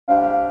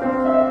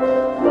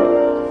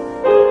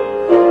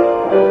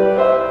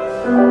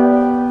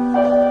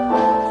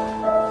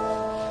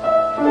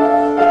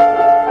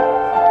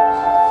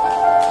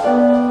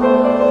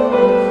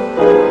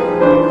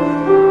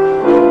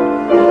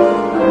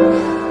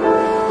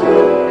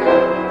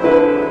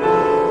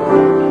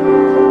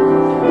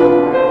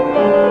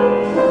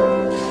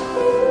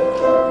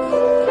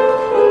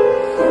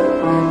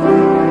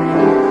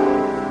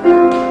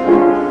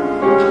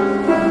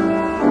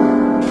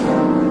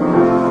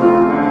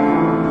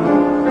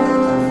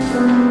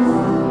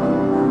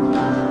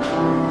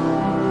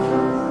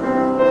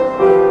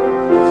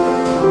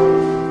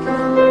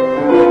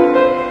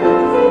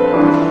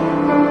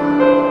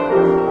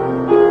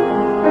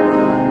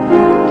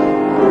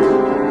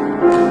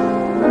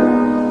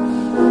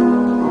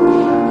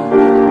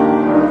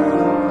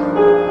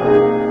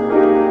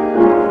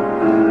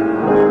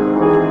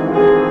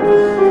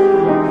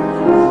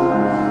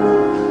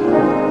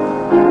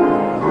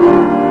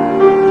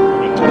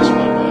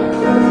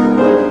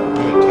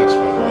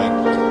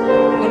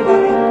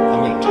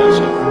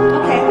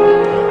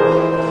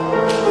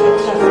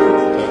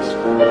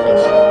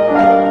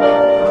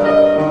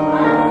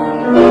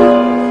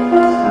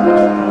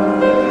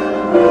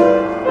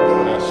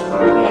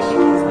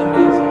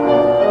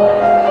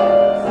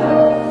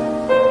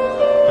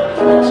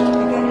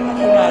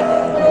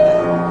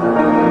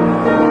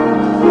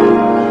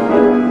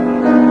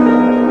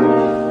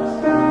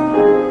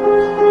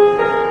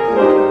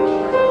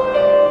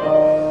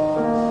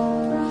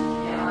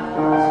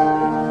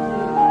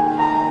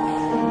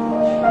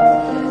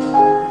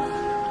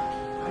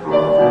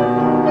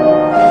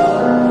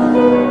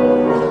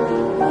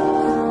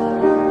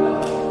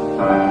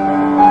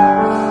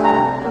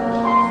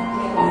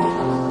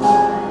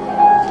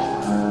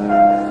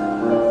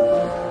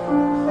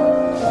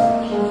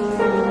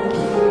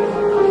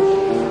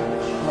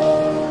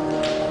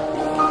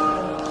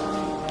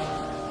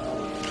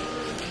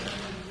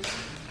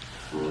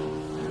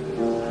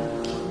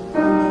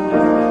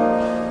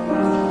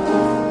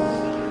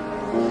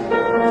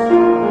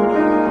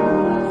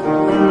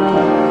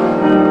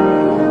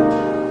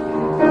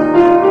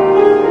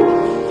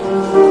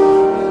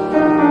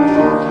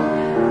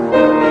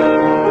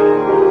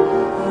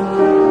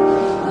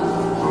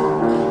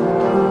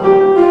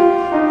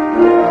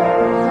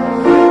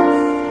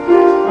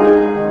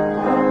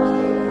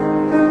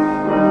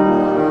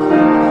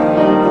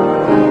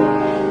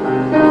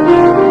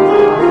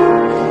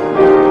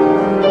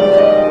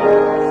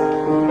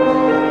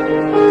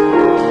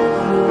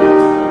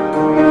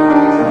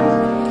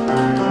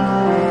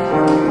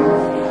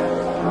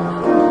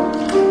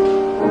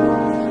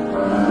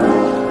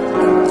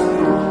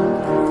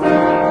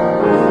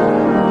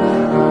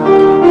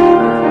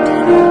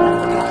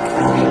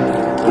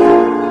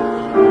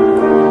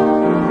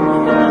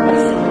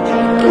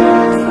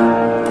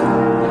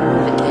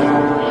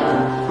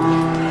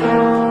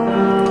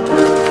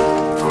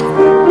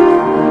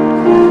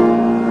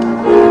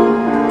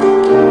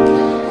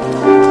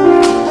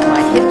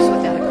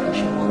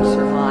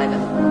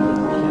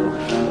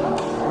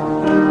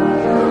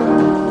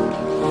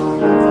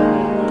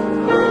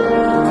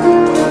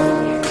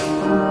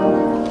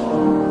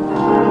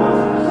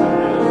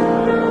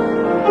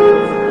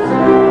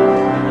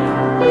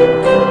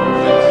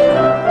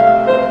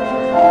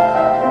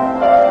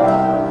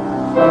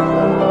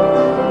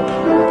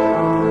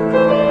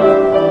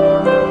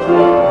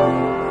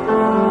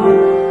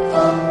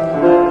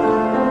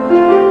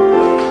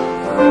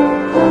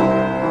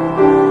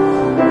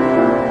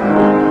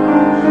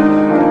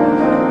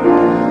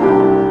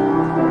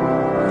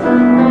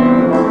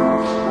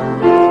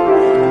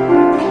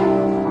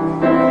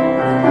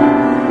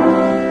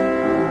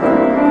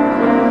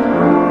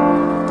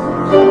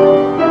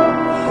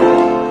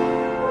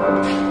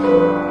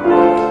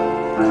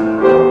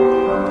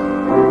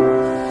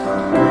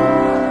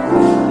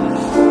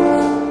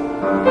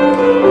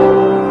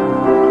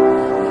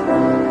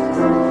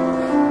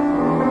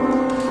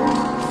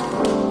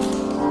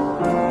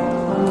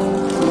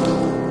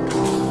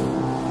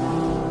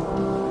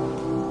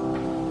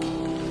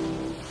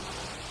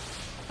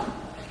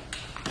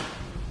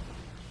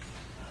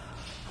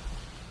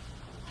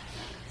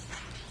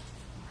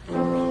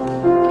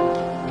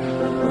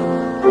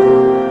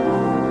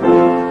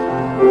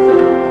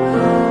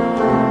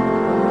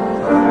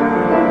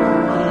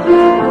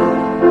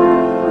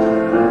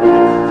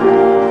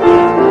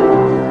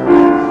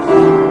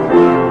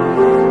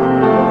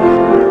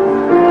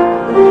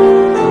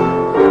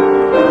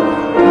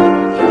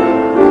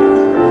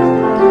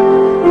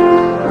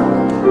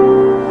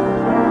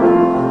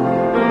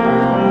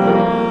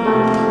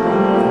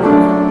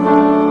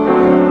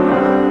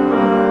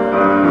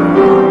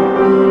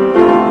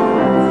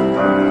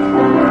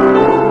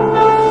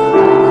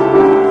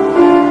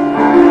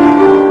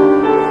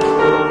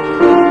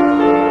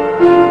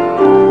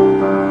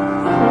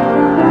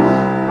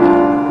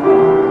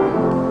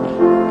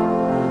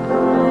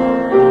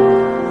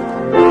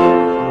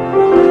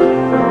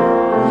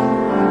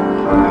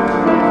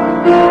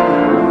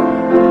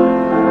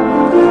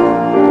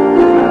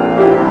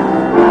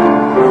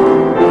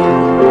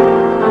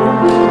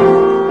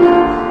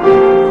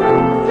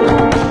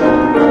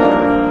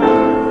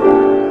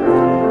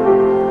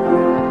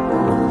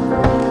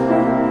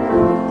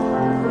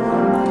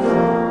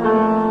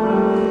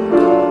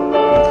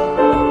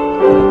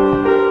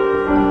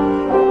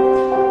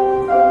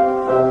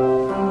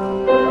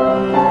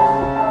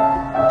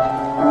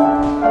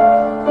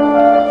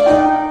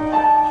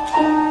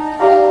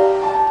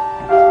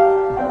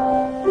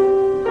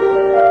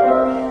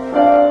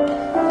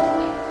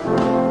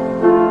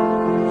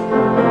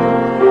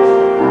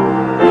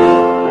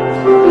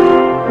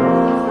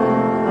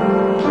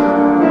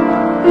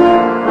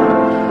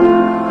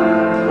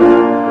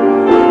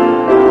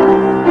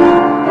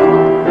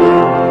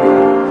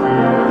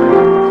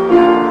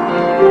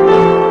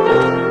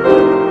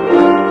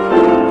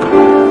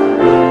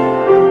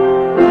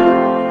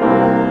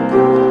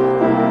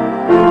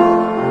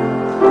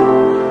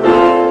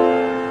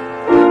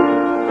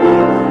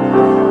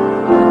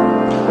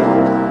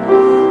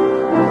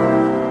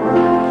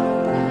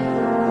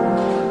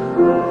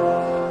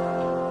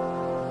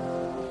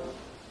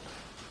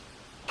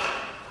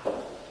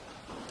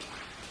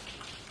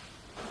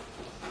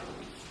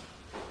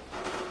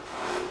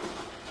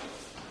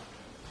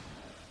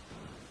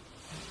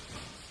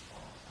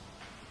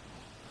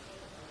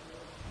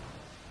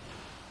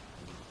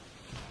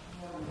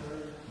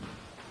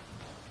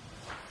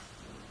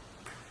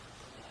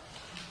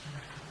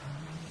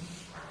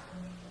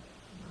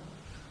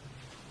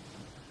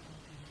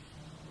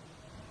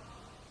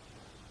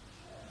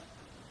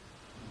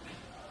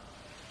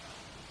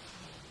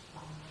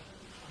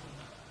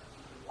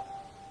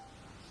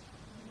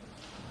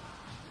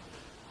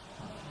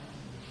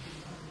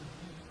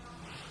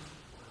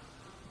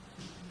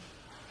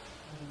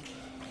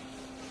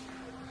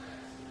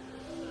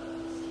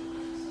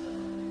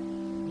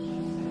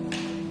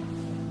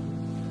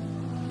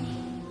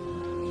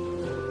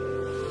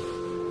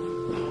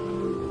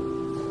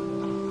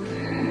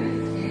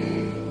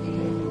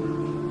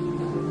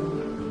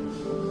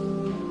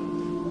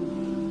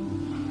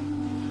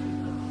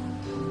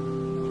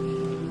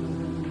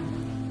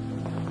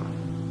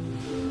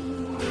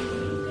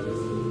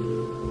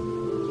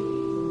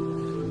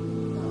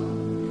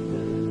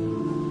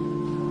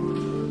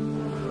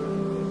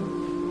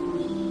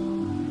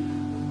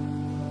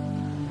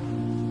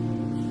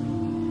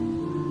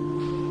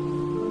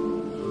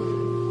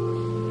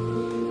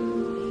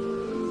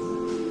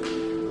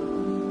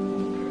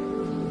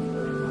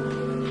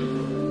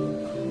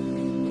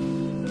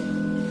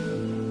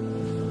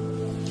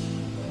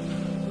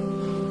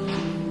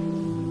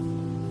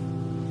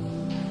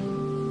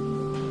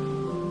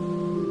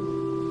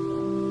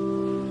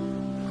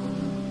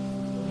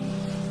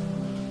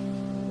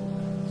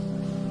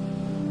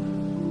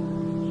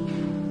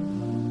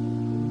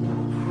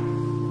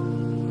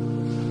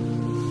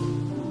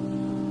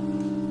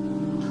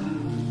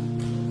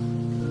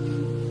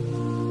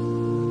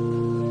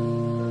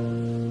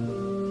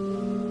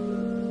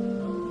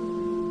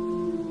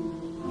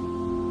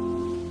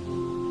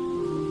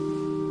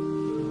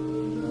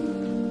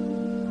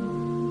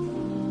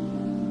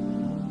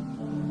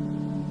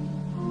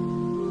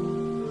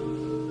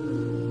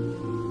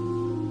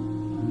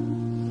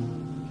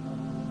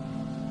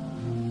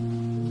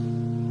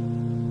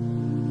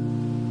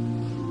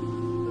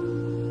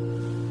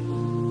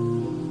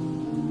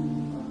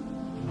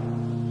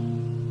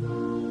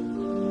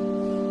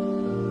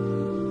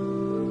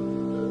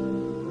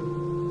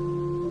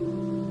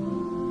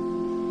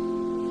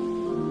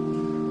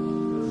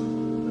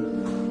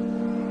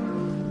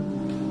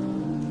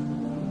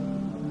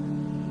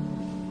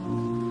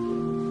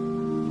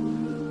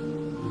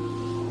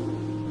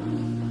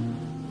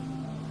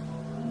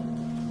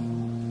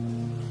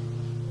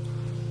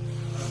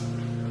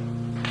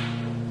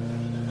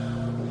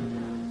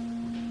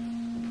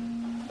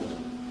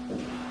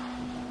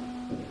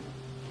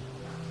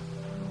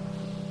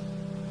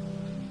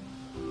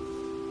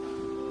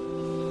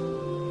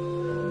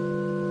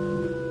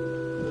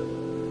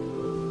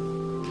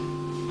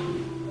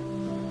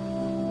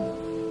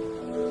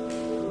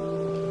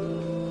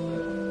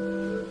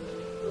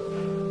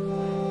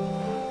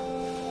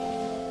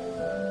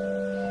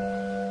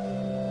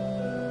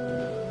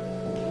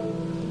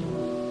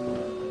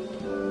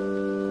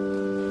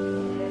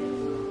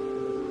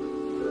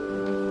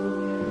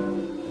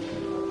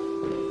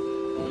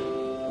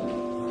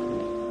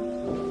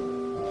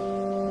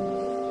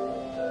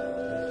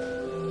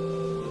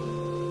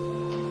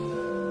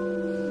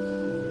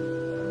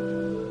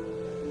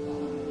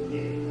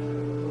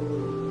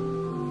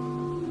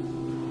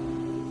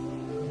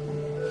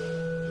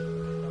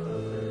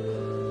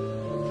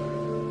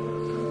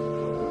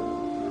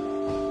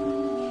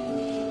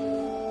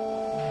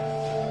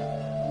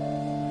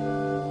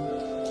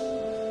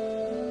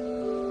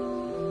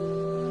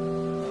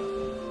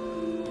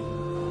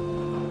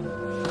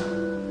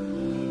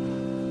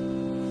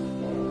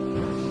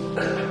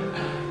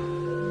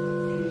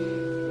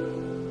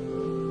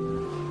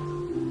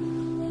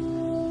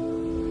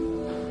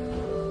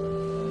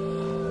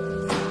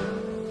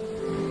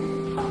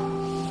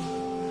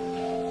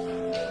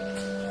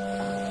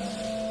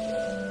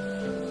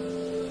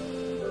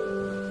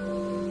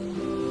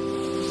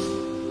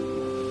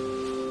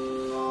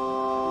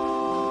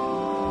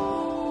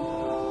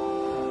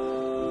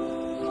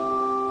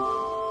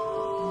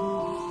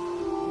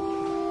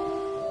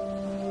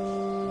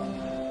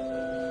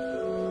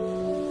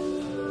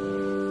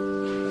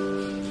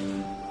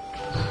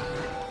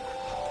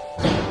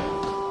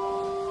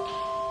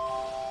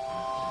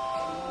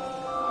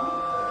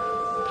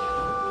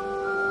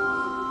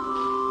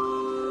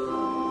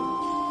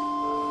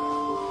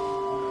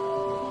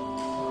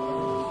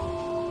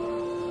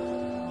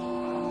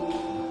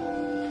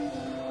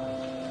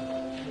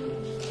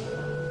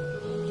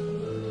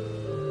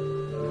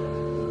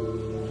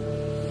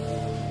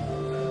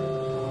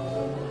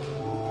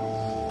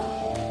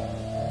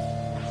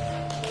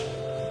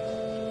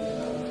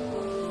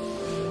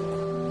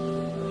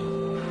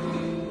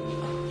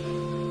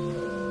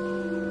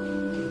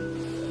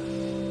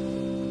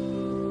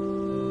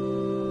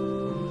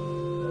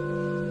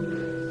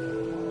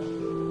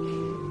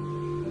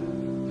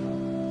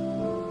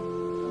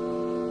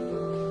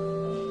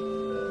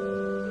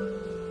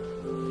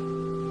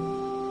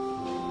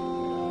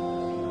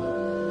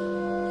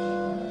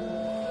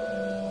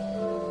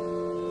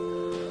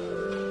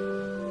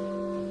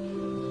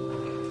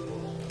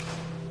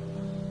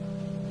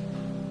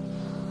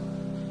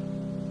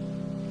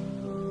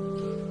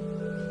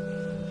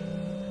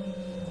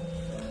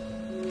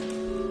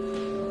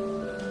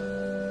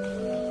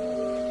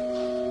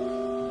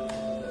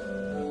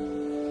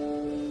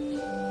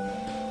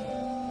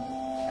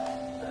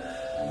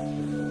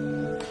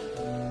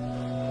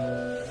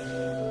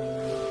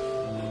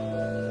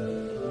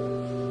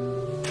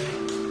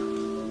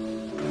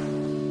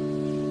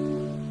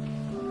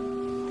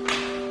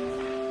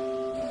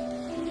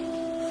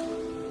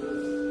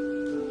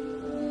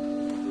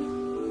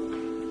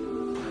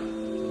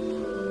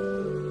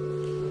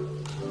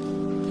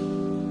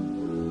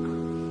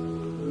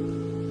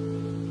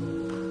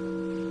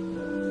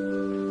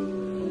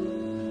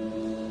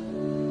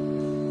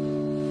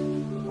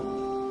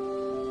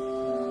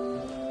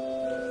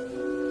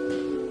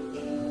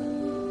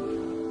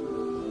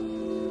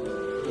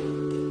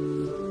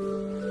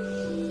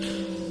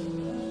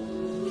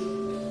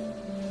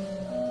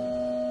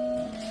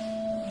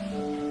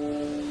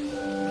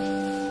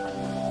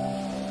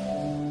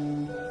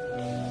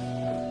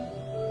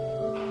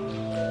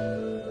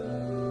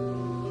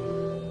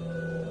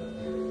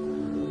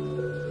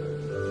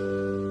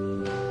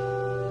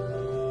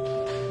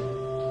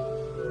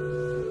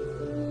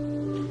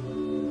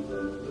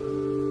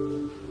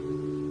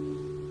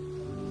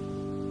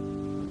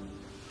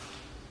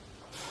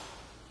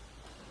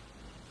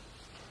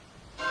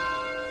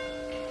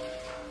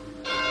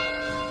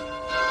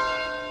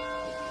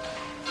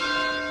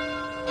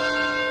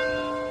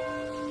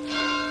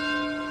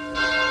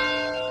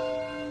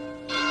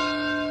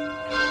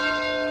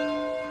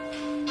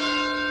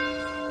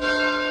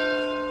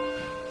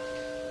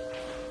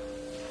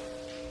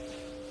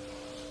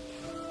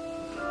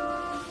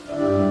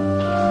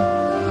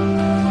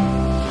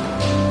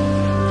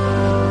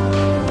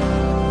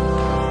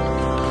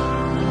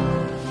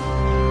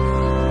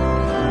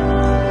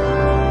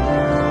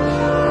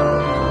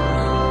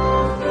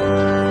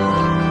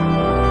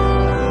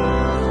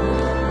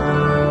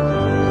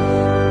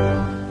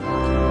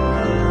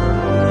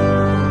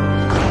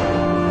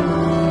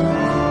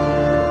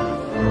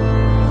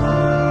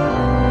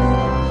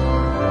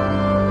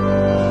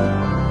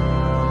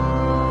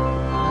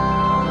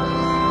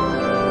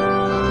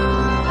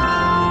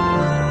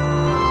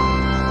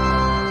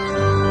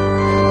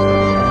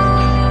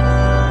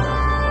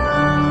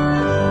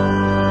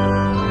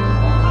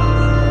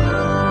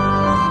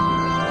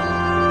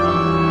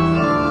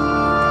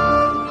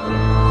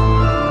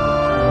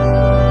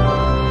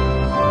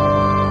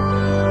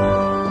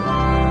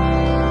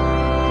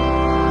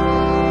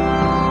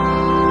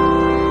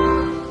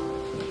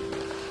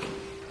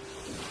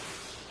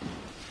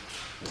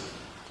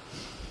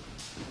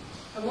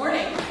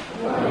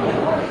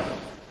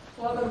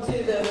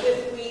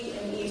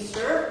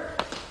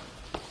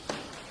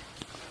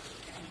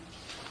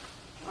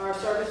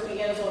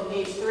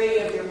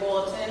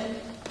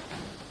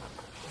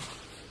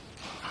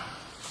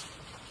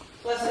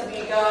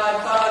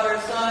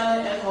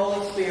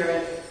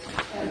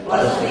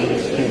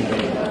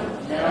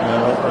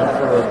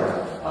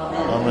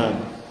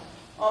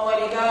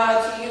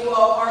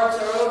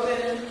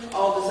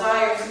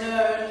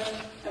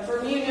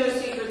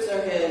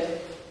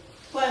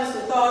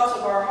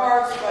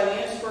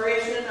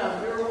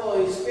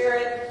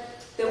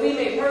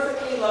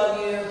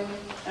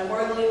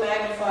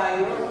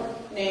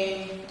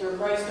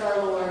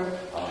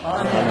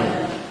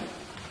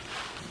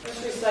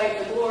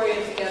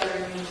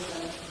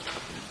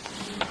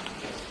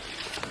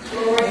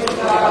Glory to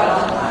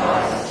God on the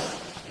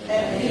highest,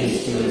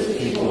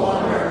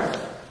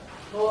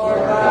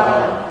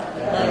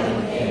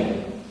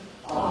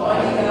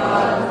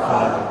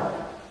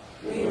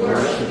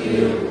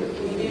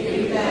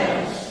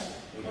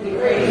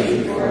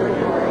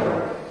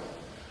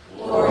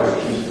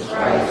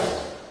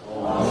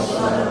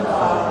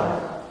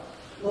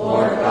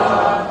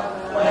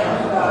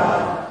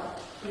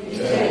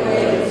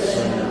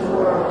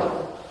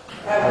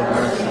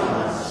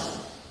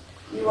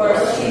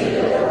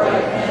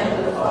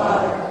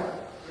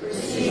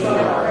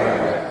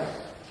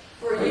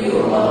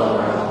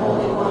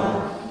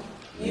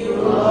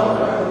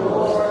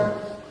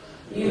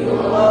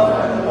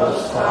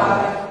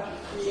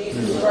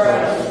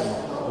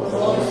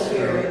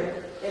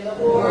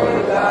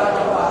 to God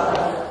the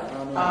Father.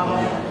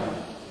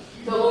 Amen.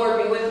 The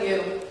Lord be with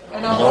you.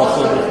 And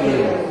also with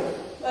you.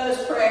 Let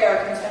us pray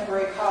our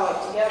contemporary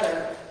collect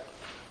together.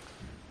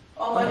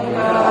 Almighty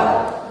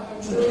God,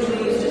 who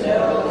leads to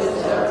know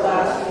His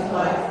everlasting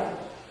life,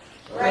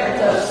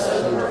 grant us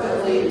so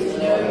perfectly to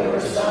know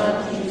your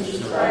Son,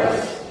 Jesus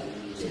Christ,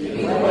 to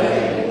be the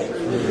way, the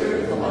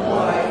truth, and the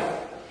life,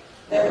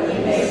 that we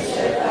may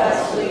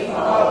steadfastly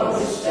follow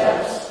His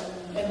steps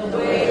in the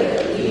way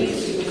that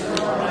leads to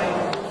eternal life.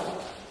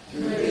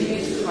 Through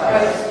Jesus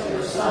Christ,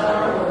 your Son,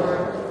 our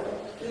Lord,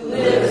 who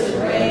lives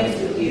and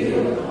reigns with you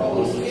in the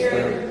Holy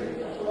Spirit,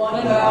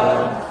 one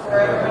God,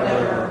 forever and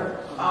ever.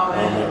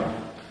 Amen.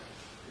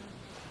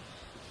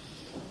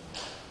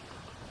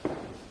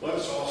 Let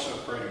us also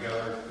pray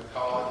together the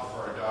collect for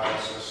our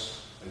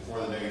diocese and for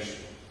the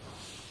nation.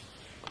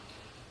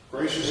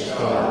 Gracious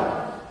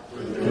God,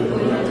 through the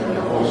goodness of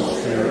the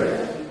Holy Spirit,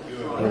 you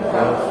have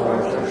brought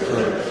forth your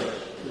church,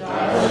 the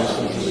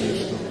diocese of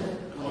Houston,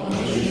 on the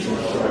eastern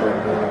shore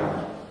ground.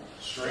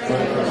 Strengthen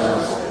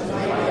us in the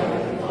light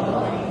of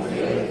loving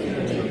faith in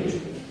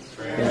you.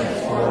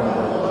 Transform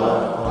our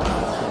love,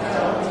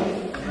 hospitality,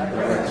 and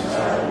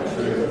reconcile the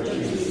truth of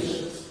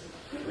Jesus.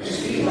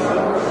 Receive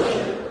our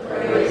worship,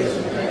 praise,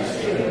 and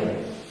thanksgiving.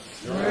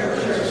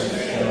 Nurture us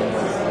in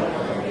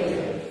our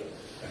faith,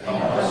 and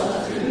help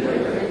us to be the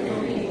grateful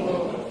people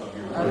of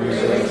your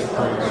grace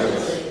and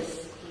grace.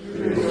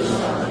 Through your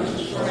Son,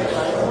 Jesus Christ,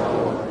 our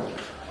Lord.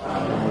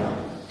 Amen.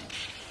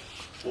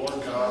 Lord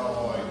God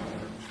Almighty,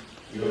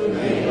 you have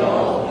made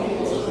all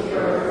peoples of the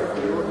earth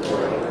for your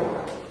glory,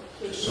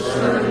 to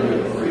serve you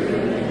with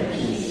freedom and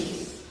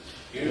peace.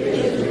 Give to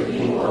the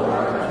people of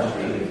our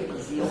country the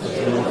zeal for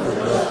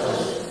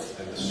justice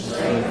and the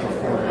strength for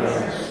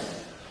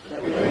forbearance, that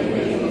we may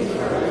be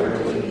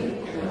fraternity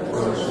and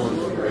work toward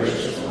your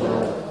gracious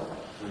will.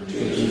 Through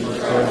Jesus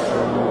Christ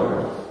our Lord,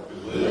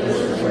 who lives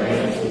and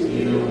reigns with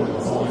you in the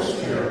Holy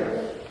Spirit,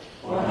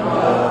 one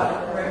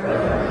God, forever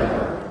and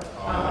ever.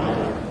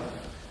 Amen.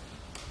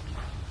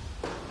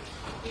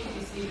 Please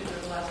be seated for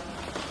the lesson.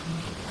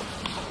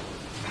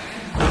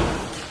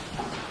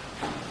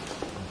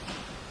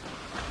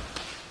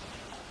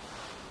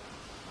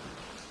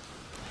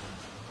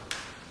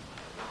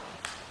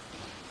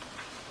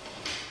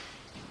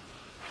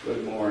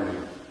 Good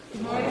morning.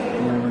 Good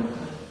morning.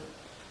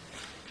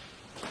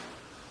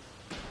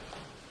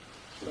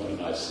 It's really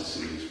nice to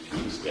see these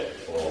pews get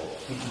full.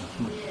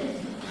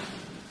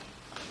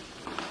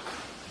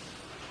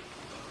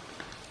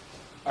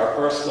 Our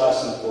first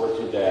lesson for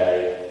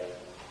today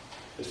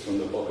is from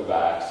the book of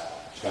Acts,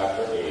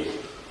 chapter 8,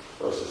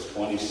 verses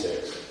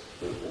 26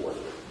 through 40.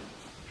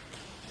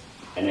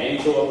 An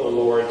angel of the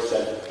Lord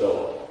said to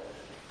Philip,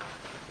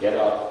 "Get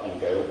up and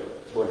go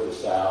toward the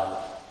south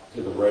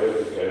to the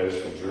road that goes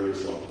from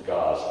Jerusalem to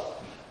Gaza.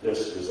 This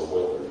is a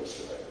wilderness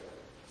road."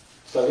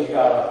 So he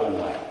got up and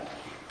went.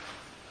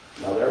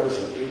 Now there was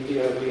an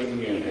Ethiopian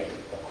eunuch,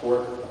 a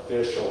court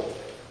official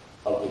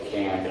of the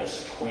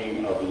Candace,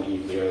 queen of the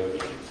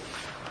Ethiopians,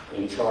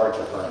 in charge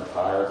of her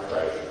entire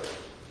treasure.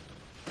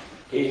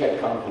 He had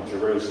come to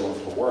Jerusalem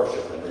to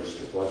worship and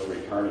was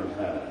returning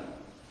home.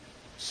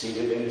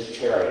 Seated in his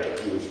chariot,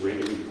 he was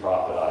reading the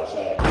prophet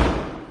Isaiah.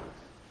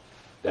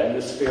 Then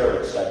the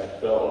Spirit said to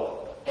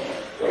Philip,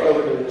 "Go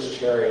over to this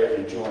chariot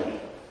and join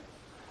it."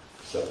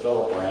 So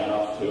Philip ran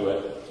up to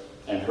it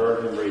and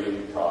heard him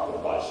reading the prophet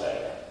of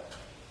Isaiah.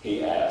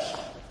 He asked,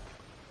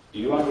 "Do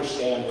you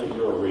understand what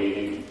you are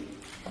reading?"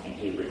 And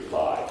he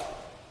replied,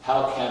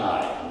 "How can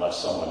I unless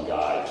someone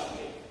guides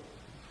me?"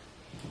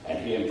 And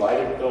he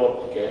invited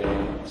Philip to get in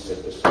and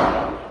sit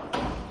beside him.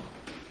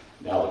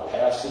 Now the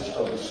passage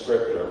of the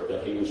scripture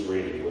that he was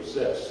reading was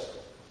this: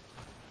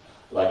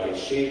 "Like a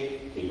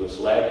sheep he was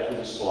led to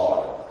the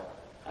slaughter,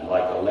 and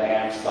like a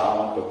lamb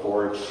silent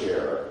before its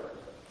shearer,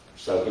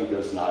 so he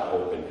does not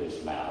open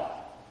his mouth.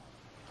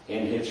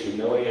 In his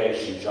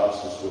humiliation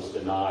justice was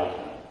denied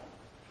him.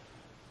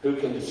 Who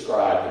can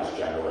describe his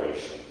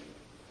generation?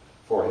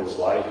 For his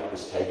life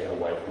was taken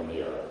away from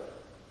the earth."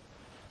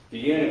 The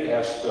eunuch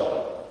asked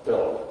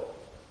Philip,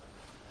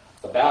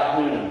 "About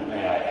whom,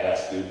 may I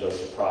ask you, does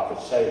the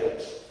prophet say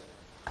this?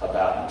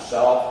 About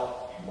himself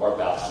or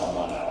about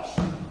someone else?"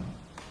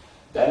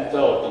 Then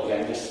Philip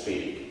began to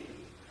speak,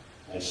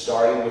 and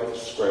starting with the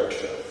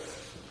scripture,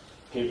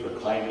 he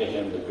proclaimed to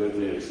him the good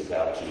news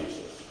about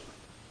Jesus.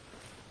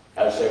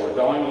 As they were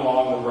going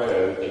along the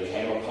road, they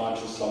came upon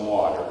some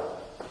water,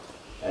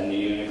 and the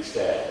eunuch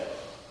said,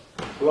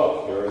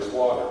 "Look, here is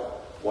water.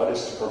 What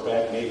is to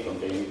prevent me from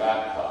being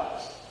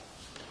baptized?"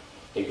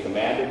 He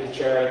commanded the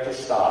chariot to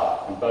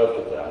stop, and both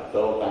of them,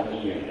 Philip and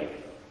the eunuch,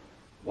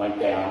 went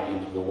down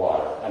into the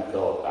water, and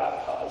Philip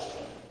baptized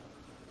him.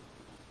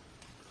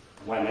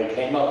 When they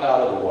came up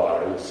out of the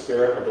water, the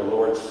Spirit of the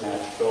Lord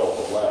snatched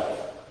Philip away.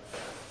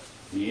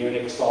 The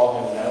eunuch saw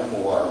him no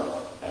more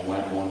and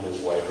went on his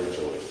way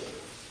rejoicing.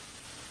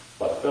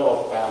 But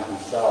Philip found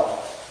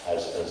himself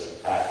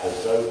at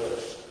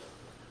Azotus,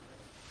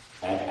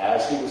 and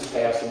as he was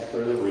passing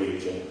through the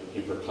region,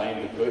 he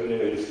proclaimed the good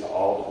news to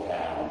all the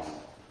towns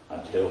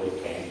until he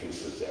came to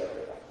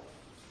Caesarea.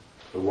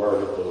 The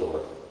word of the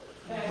Lord.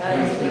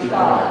 Thanks be to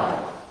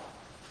God.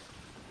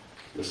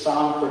 The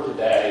psalm for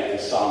today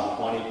is Psalm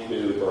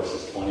 22,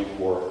 verses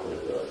 24 through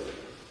 30.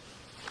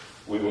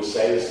 We will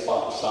say the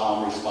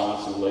psalm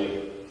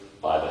responsively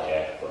by the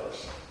half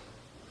verse.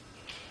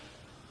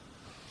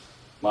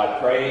 My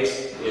praise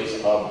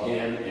is of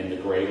him in the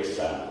great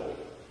assembly.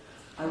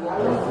 I will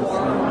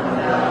perform my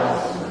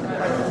vows in the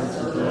presence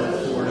of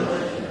those who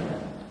worship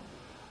him.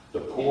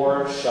 The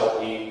poor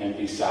shall eat and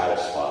be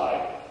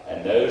satisfied,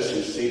 and those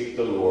who seek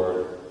the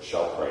Lord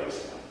shall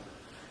praise him.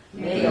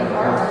 May your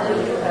heart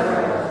live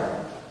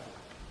forever.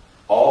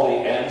 All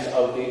the ends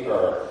of the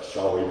earth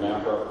shall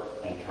remember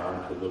and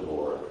turn to the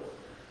Lord.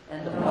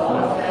 And all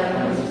the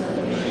families of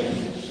the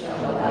nations shall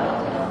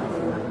bow down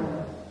before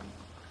him.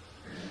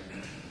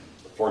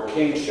 For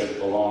kingship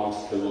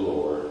belongs to the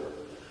Lord.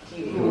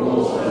 He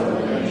rules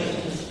over the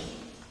nations.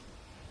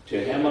 To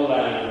him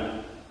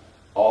alone,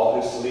 all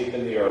who sleep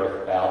in the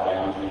earth bow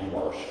down in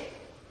worship.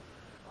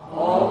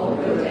 All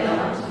who go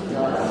down to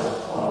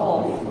dust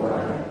fall before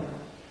him.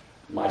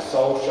 My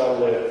soul shall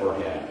live for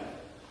him.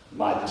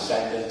 My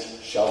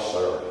descendants shall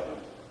serve him.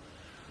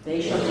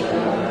 They shall be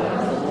known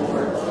as the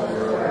Lord's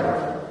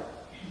forever.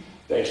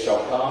 They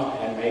shall come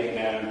and make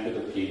known to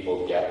the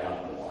people yet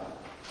unborn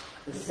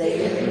The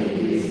saving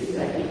news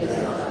that he has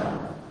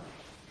done.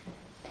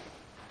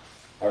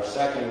 Our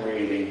second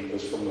reading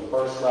is from the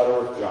first letter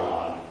of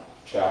John,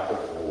 chapter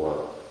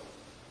 4,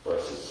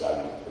 verses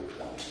 7 through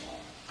 21.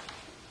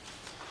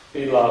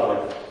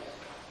 Beloved,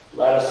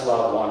 let us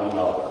love one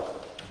another,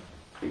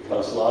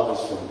 because love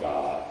is from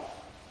God.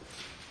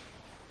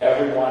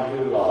 Everyone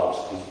who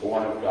loves is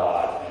born of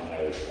God and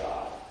knows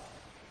God.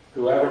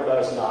 Whoever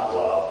does not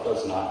love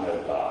does not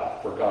know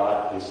God, for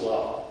God is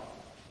love.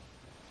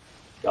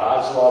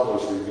 God's love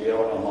was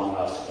revealed among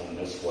us in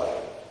this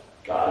way.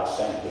 God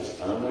sent his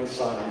only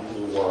Son into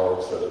the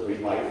world so that we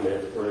might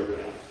live through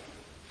him.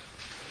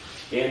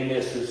 In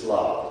this is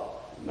love,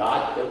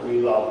 not that we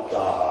love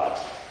God,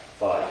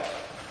 but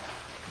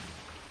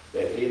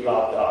that he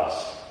loved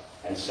us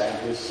and sent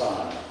his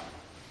Son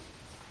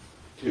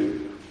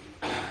to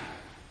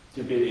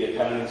be the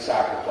atoning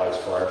sacrifice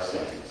for our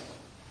sins.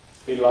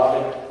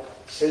 Beloved,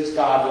 since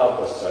God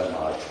loved us so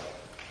much,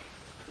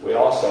 we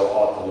also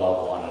ought to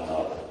love one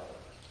another.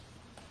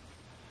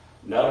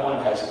 No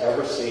one has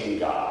ever seen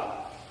God.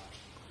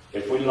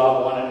 If we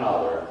love one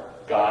another,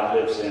 God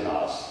lives in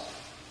us,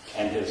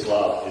 and his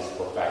love is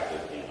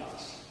perfected in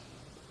us.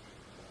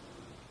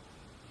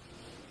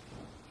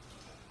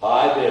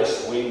 By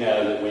this we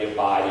know that we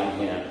abide in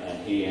him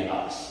and he in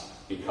us,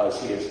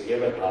 because he has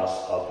given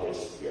us of his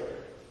Spirit.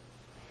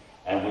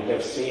 And we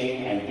have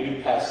seen and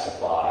do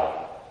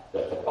testify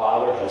that the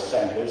Father has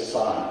sent his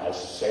Son as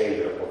the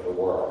Savior of the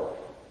world.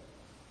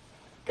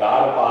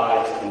 God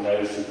abides in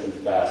those who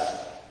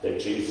confess that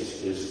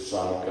Jesus is the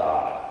Son of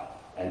God,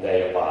 and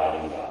they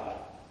abide in God.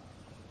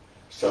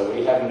 So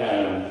we have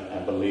known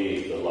and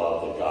believed the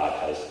love that God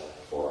has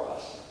for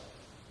us.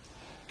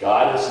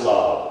 God is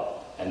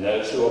love, and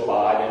those who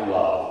abide in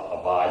love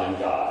abide in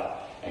God,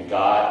 and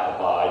God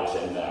abides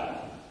in them.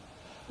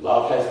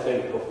 Love has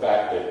been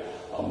perfected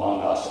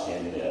among us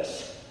in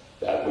this,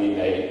 that we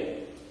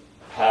may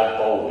have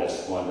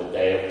boldness on the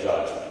day of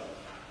judgment,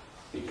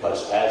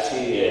 because as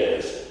he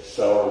is,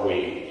 so are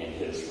we in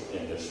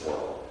this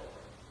world.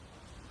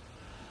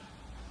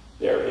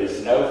 There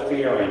is no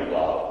fear in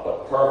love,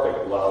 but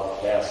perfect love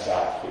casts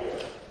out fear.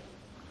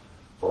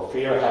 For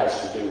fear has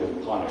to do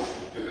with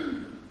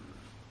punishment,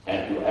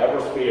 and whoever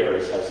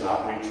fears has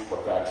not reached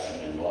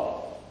perfection in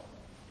love.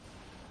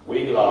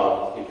 We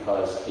love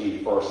because he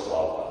first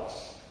loved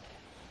us.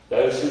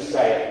 Those who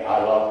say,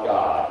 I love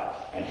God,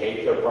 and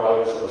hate their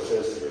brothers or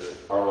sisters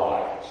are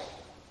liars.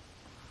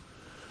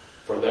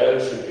 For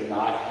those who do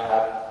not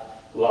have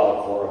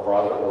love for a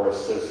brother or a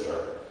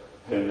sister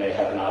whom they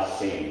have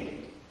seen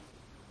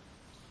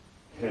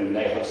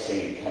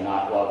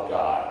cannot love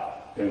God,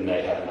 whom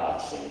they have not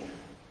seen.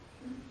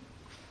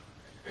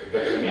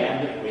 The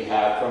commandment we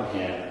have from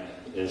him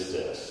is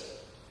this: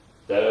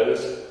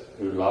 those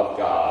who love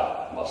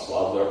God must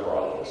love their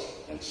brothers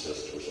and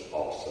sisters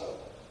also.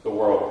 The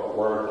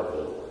word of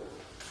the Lord.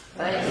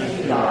 Thanks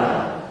be to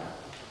God.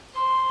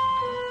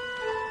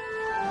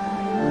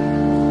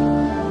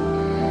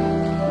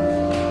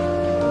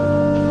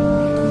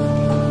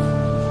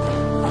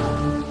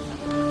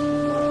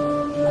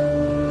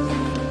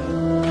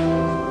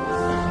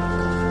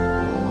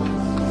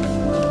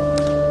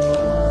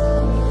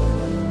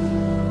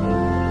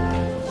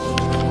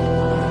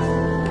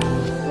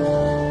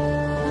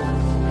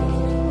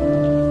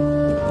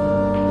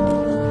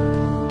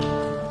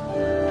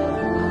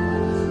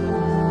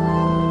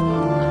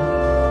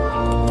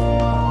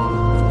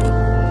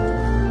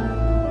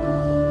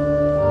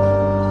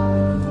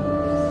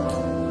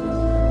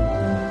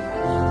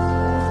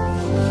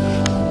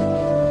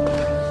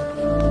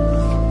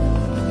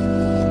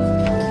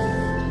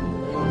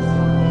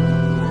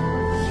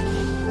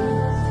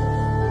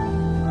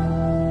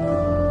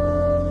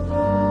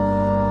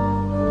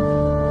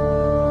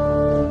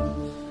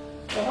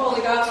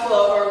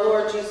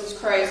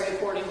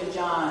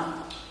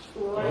 John.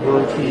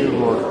 Glory to you,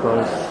 Lord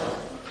Christ.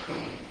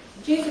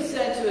 Jesus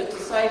said to his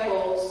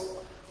disciples,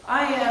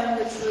 I am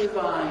the true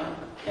vine,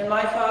 and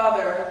my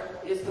Father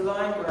is the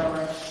vine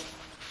grower.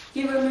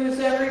 He removes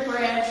every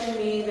branch in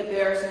me that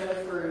bears no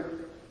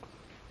fruit.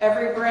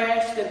 Every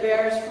branch that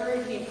bears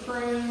fruit he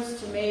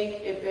prunes to make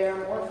it bear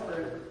more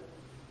fruit.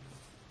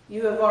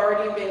 You have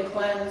already been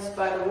cleansed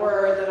by the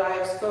word that I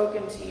have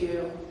spoken to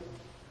you.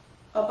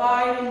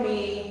 Abide in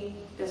me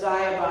as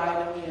I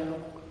abide in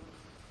you.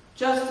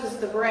 Just as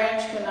the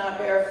branch cannot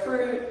bear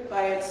fruit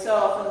by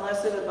itself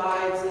unless it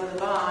abides in the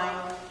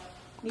vine,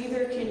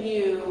 neither can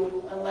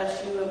you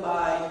unless you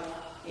abide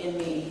in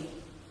me.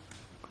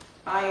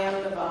 I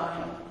am the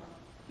vine,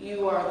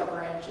 you are the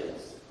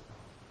branches.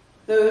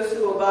 Those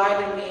who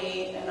abide in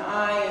me and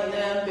I in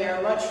them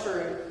bear much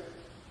fruit,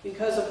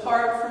 because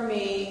apart from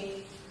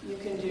me you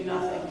can do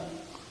nothing.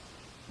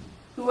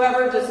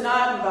 Whoever does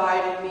not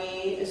abide in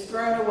me is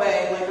thrown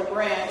away like a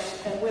branch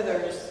and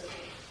withers.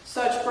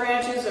 Such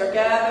branches are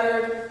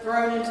gathered,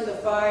 thrown into the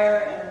fire,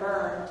 and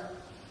burned.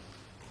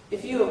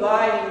 If you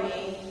abide in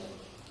me,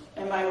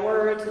 and my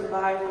words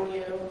abide in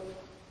you,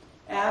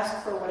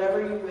 ask for whatever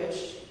you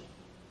wish,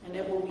 and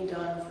it will be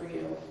done for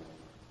you.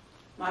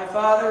 My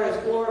Father is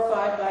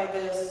glorified by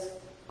this,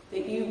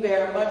 that you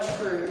bear much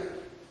fruit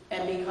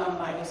and become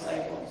my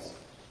disciples.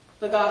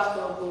 The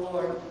Gospel of the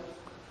Lord.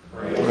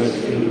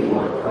 Praise to you,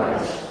 Lord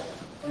Christ.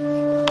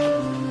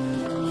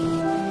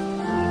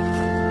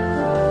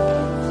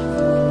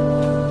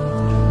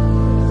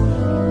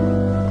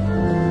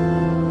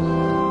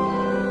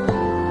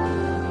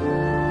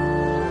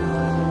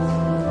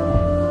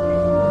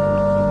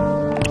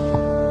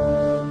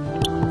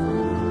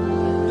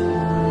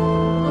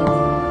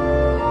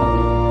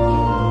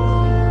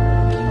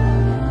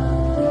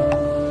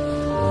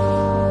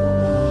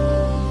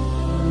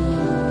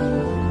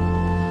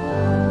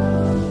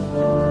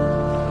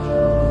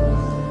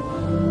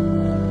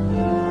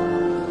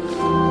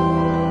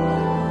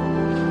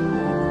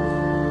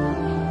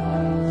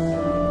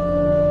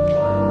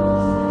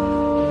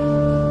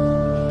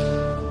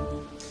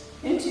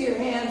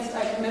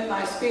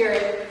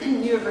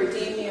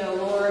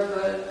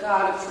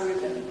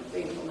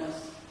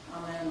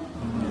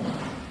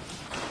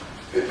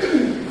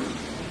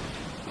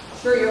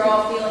 Sure, you're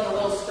all feeling a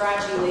little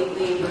scratchy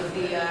lately with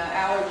the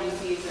allergy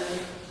season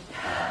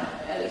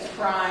at its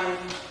prime.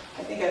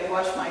 I think I've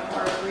washed my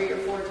car 3 or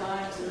 4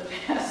 times in the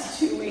past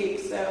 2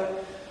 weeks,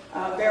 so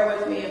bear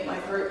with me if my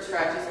throat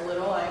scratches a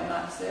little. I am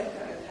not sick.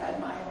 I've had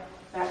my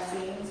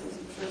vaccines, as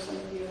I'm sure some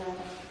of you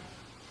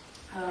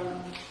have.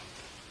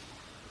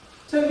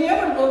 So have you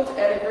ever looked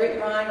at a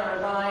grapevine or a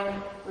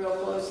vine real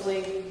closely?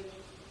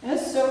 It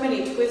has so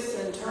many twists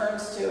and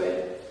turns to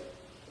it.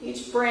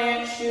 Each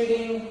branch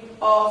shooting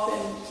off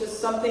into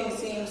something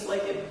seems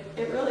like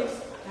it really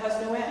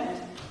has no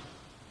end.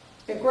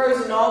 It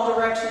grows in all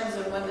directions,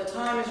 and when the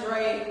time is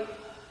right,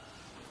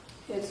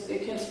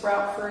 it can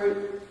sprout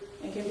fruit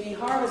and can be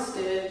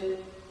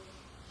harvested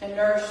and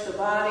nourish the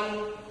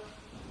body.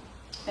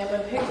 And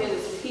when picked at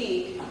its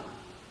peak,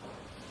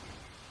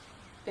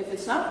 if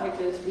it's not picked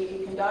at its peak,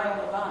 it can die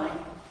on the vine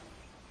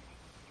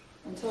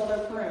until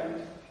they're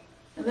pruned.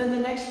 And then the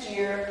next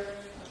year,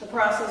 the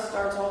process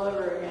starts all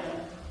over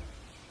again.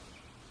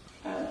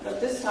 But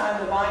this time,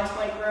 the vines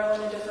might grow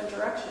in a different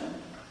direction.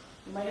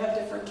 It might have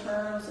different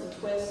turns and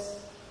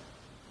twists,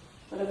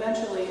 but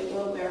eventually it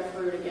will bear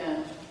fruit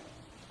again.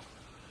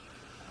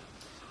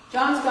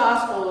 John's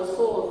Gospel is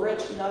full of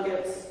rich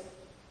nuggets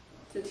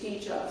to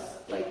teach us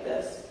like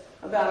this,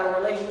 about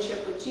our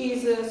relationship with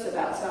Jesus,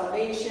 about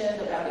salvation,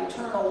 about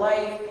eternal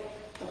life,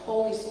 the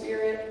Holy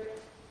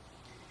Spirit.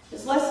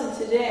 His lesson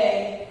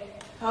today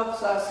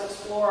helps us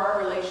explore our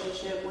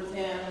relationship with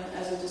him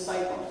as a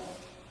disciple.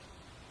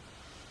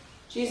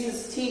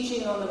 Jesus'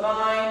 teaching on the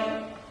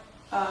vine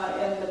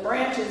and the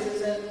branches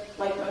isn't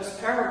like most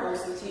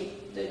parables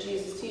that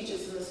Jesus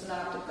teaches in the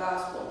Synoptic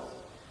Gospels.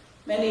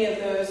 Many of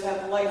those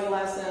have life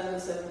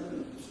lessons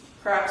and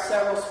perhaps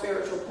several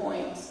spiritual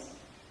points.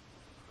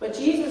 But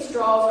Jesus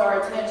draws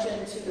our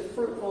attention to the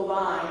fruitful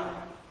vine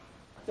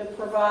that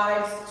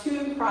provides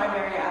 2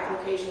 primary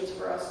applications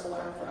for us to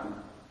learn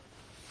from.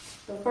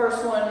 The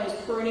first one is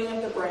pruning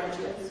of the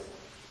branches,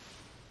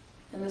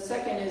 and the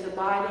second is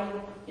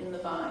abiding in the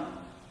vine.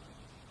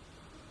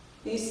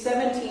 These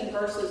 17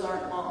 verses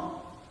aren't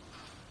long,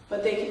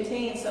 but they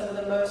contain some of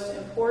the most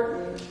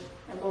important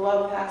and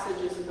beloved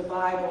passages of the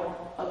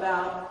Bible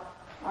about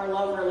our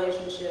love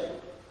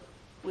relationship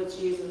with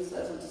Jesus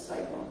as a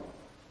disciple.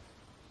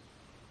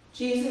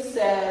 Jesus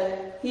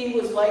said he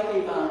was like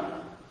a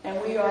vine, and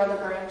we are the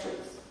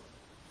branches.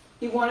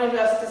 He wanted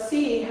us to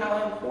see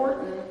how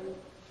important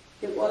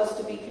it was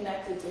to be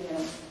connected to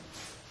him,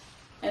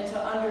 and to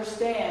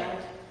understand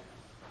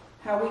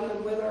how we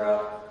could wither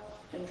up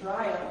and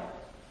dry up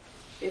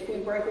if we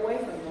break away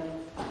from him.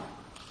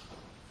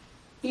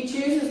 He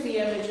chooses the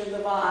image of the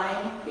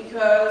vine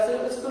because it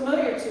was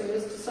familiar to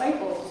his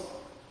disciples.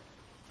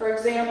 For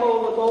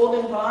example, the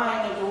golden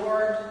vine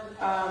adorned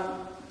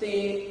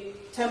the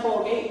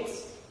temple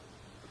gates.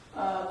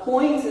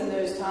 coins in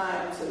those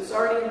times. It was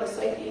already in the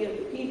psyche of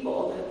the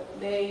people that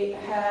they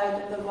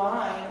had the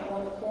vine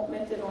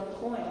minted on the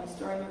coins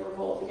during the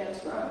revolt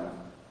against Rome.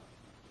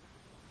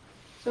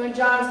 So in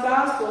John's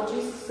Gospel,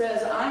 Jesus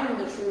says, I am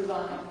the true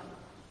vine.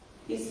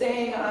 He's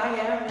saying, I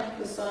am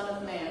the Son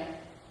of Man.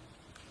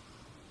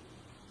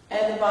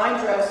 And the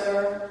vine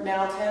dresser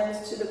now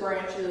tends to the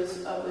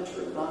branches of the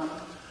true vine.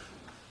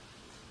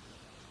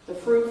 The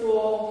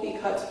fruitful he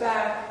cuts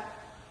back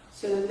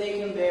so that they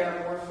can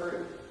bear more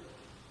fruit.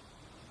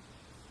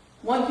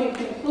 One can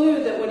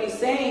conclude that what he's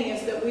saying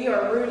is that we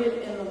are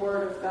rooted in the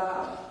Word of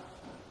God.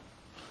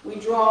 We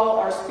draw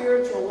our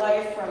spiritual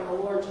life from the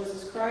Lord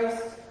Jesus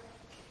Christ,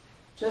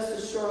 just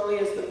as surely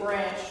as the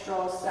branch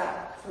draws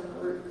sap from the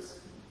roots.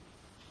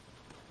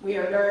 We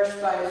are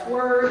nourished by his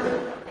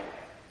Word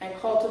and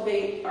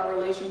cultivate our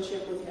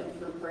relationship with him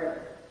through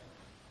prayer.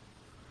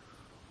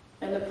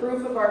 And the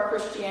proof of our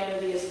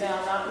Christianity is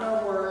found not in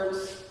our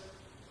words,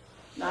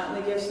 not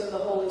in the gifts of the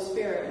Holy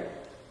Spirit,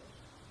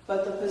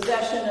 but the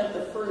possession of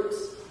the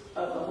fruits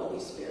of the Holy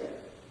Spirit.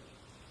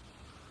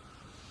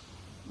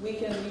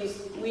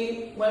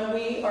 When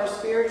we are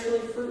spiritually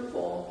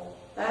fruitful,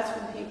 that's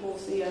when people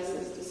see us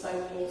as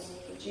disciples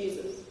of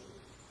Jesus.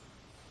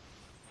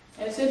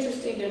 And it's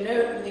interesting to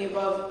note in the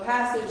above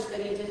passage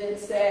that he didn't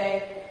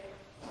say,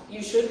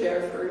 you should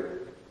bear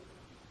fruit.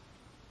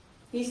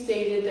 He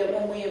stated that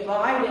when we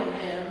abide in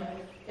him,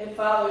 it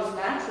follows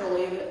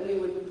naturally that we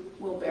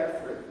will bear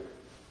fruit.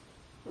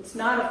 It's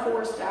not a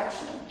forced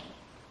action.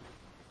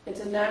 It's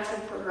a natural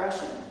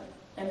progression.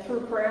 And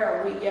through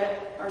prayer, we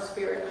get our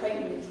spirit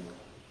heightened.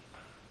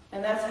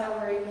 And that's how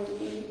we're able to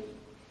be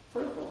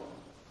fruitful.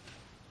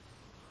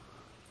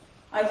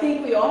 I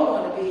think we all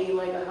want to be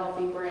like a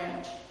healthy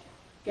branch,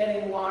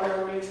 getting water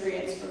and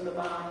nutrients from the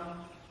vine,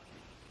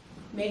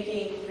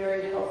 making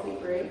very healthy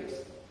grapes,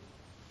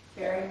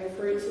 bearing the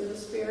fruits of the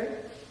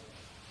Spirit.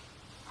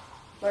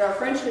 But our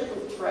friendship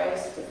with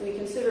Christ, if we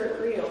consider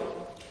it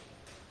real,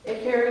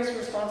 it carries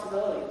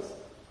responsibilities.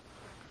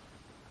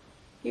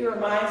 He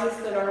reminds us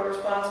that our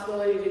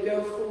responsibility to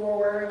go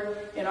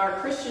forward in our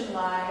Christian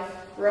life,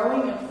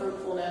 growing in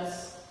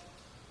fruitfulness,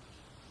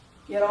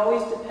 yet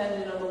always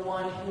dependent on the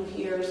one who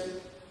hears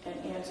and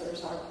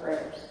answers our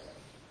prayers.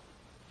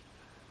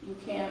 You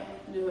can't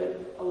do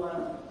it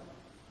alone.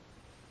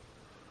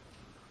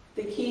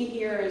 The key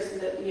here is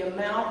that the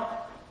amount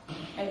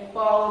and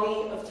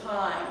quality of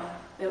time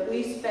that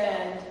we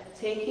spend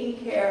taking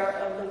care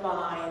of the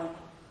vine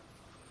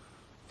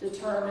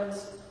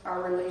determines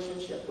our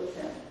relationship with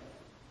him.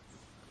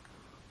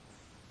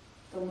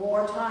 The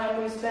more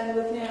time we spend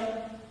with him,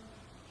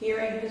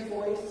 hearing his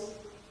voice,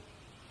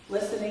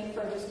 listening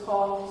for his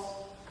calls,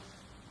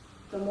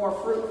 the more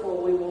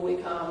fruitful we will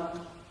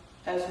become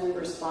as we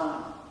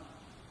respond.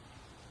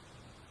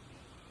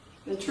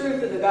 The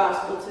truth of the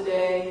gospel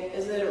today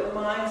is that it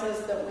reminds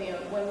us that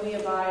when we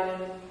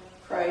abide in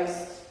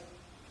Christ,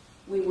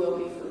 we will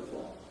be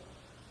fruitful.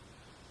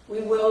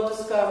 We will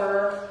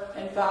discover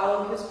and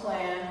follow his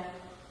plan,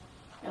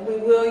 and we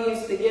will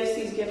use the gifts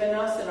he's given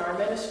us in our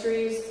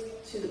ministries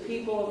to the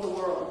people of the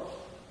world.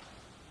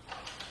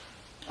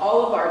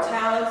 All of our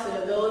talents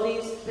and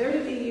abilities, they're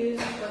to be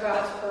used for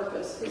God's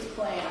purpose, his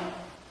plan,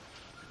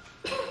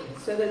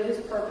 so that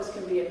his purpose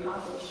can be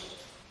accomplished.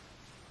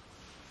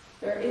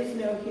 There is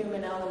no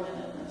human element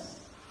in this.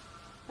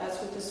 That's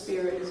what the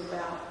Spirit is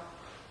about.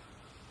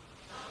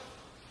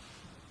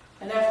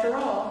 And after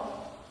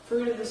all,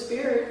 fruit of the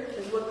Spirit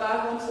is what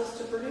God wants us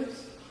to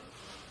produce.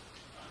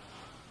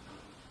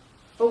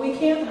 But we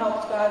can't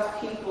help God's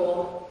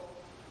people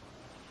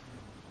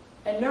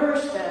and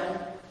nourish them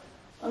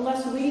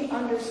unless we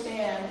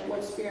understand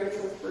what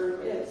spiritual fruit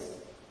is.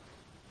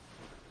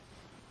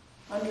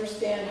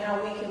 Understand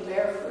how we can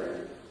bear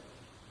fruit.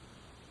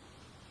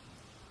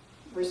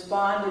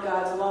 Respond to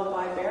God's love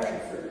by bearing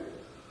fruit.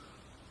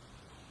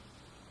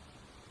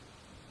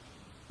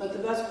 But the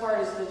best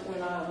part is that we're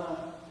not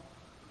alone.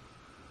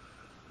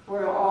 We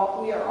are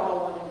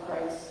all one in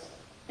Christ,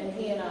 and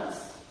he and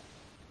us.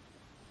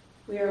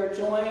 We are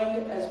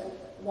joined as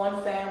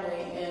one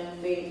family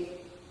in faith.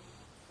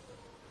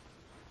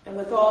 And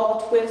with all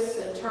the twists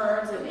and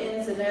turns and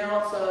ins and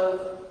outs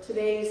of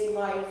today's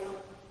life,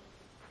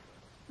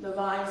 the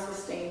vine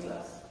sustains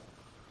us,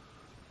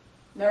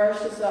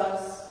 nourishes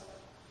us,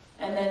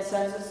 and then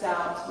sends us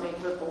out to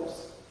make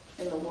ripples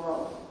in the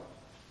world.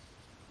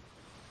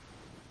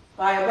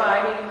 By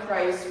abiding in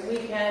Christ, we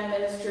can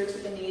minister to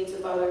the needs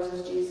of others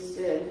as Jesus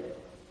did.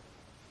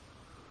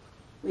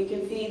 We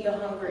can feed the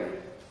hungry.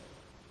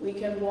 We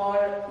can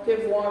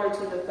give water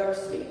to the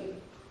thirsty,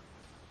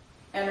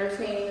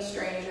 entertain the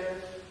stranger,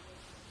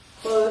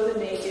 clothe the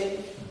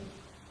naked,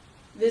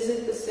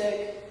 visit the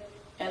sick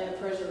and the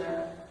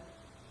prisoner,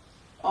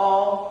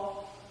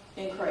 all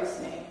in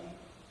Christ's name.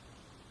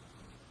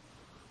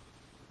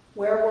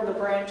 Where will the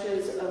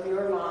branches of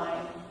your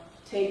vine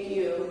take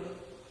you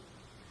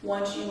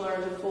once you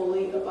learn to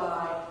fully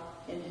abide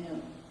in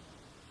him?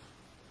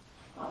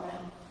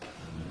 Amen.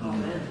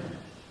 Amen.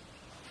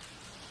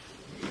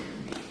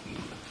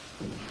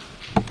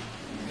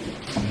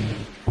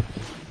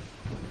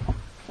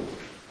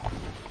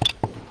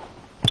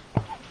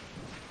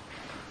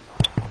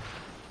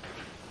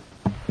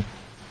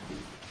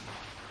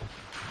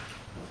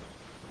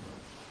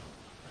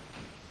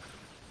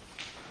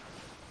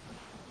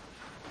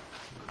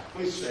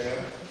 Please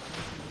stand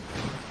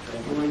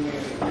and join me in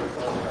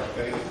reaffirming our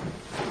faith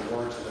in the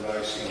words of the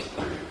Nicene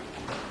Creed.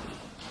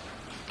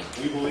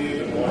 We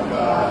believe in one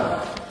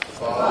God, the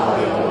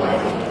Father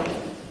Almighty,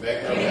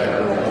 maker of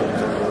heaven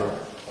and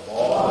earth, of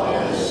all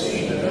that is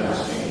seen and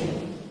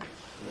unseen.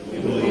 We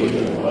believe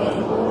in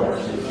one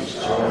Lord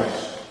Jesus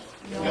Christ,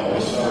 the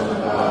only Son of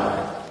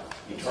God,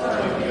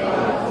 eternally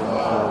begotten of the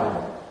Father,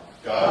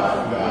 God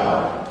from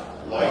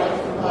God,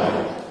 light from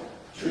light,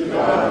 true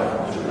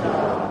God from true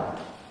God,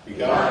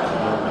 begotten,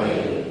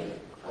 unmade,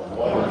 of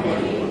one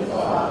being with the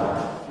Father.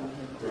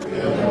 Through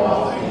him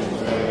all things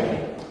were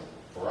made.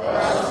 For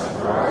us and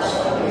for our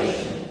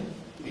salvation,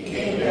 he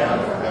came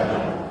down from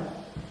heaven.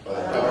 By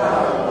the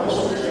power of the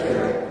Holy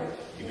Spirit,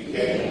 he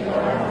became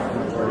born from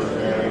the Virgin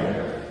Mary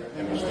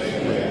and was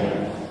made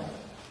man.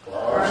 For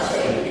our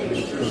sake, he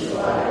was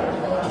crucified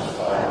and Pontius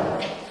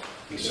Pilate.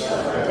 He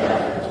suffered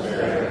and was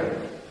buried.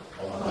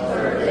 On the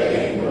third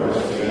day, he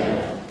rose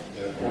again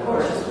in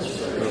accordance with the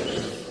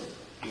Scriptures.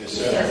 He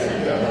ascended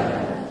into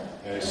heaven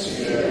and is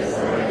seated at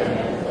the right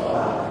hand of the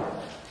Father.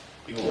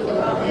 He will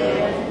come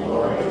again in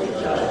glory to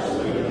judge the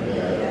living and the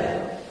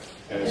dead,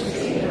 and his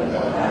kingdom will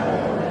have no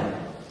end.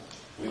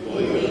 We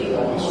believe in the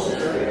Holy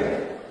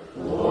Spirit,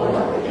 the Lord,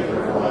 the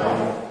giver of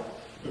life,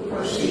 who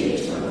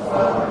proceeds from the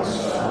Father and the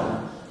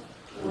Son.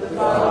 With the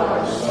Father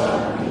and the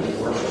Son, he is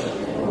worshipped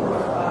and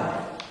glorified.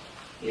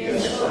 He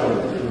has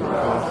spoken through the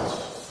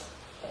prophets.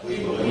 We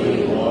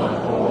believe in one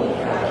holy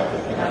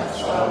Catholic and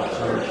apostolic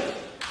church.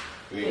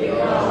 We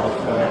acknowledge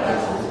the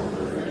baptism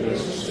for the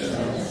forgiveness of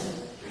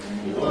sins.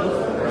 We look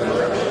for the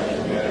resurrection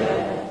of the dead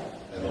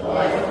and the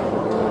life of the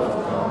world to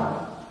come.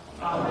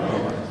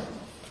 Amen.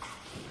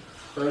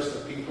 Prayers of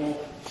the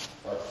people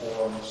are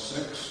Form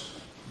 6.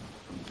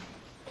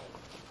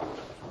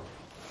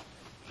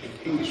 In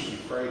peace we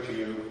pray to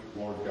you,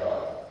 Lord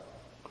God.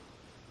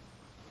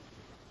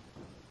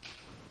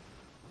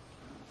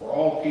 For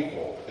all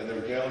people in their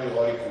daily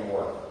life and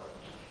work.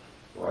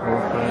 For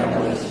our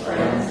families,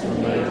 friends, and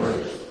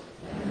neighbors,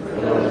 and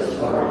for those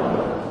who are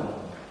unknown.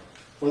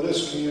 For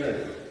this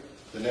community,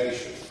 the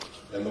nation,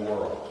 and the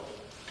world.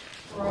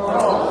 For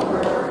all who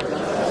work for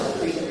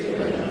justice,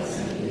 freedom,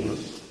 and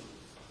peace.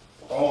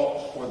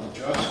 For the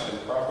just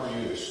and proper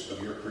use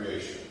of your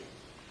creation.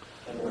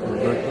 For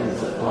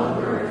victims of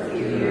hunger,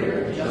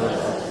 fear,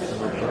 injustice,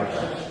 and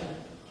rejection.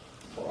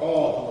 For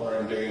all who are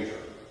in danger,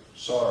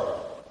 sorrow,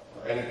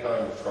 or any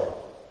kind of trouble.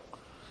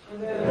 For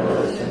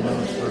those who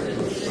minister to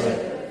the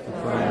sick, the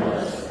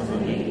friendless, and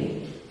the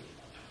needy.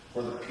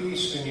 For the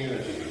peace and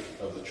unity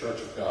of the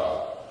Church of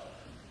God.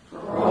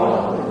 For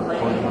all who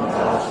proclaim the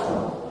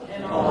gospel,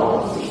 and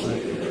all who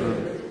seek the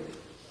truth.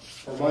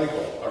 For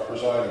Michael, our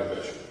presiding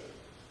bishop,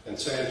 and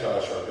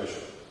Santosh, our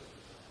bishop,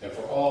 and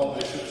for all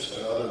bishops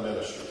and other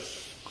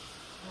ministers.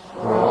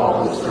 For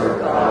all who serve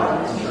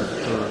God in your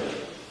church.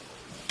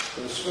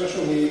 For the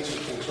special needs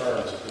and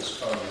concerns of this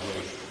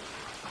congregation.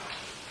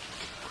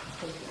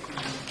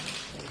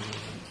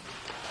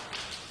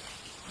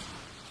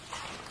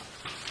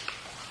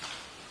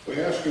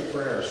 We ask your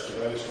prayers for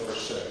those who are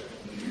sick,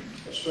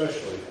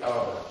 especially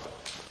Albert,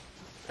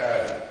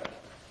 Patty,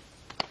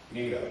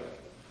 Nita,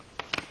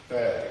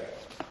 Faye,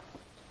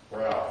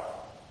 Ralph,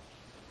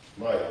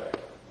 Mike,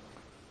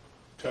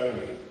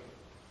 Tony,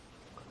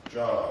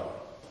 John,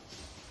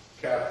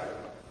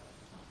 Catherine,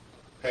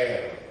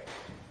 Pam,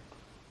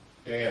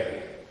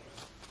 Danny,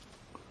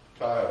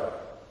 Tyler,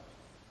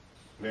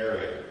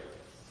 Marion,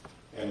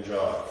 and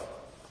John,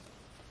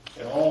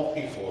 and all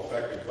people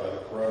affected by the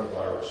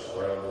coronavirus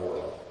around the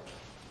world.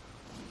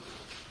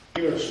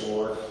 Hear us,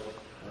 Lord.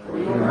 For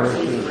your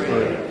mercy is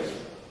great.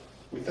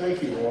 We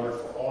thank you, Lord,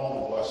 for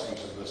all the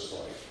blessings of this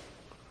life.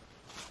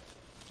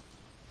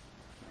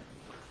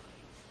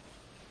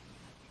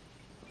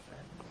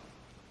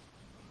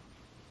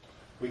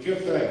 We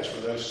give thanks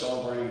for those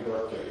celebrating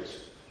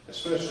birthdays,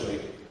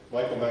 especially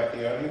Michael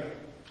Macchione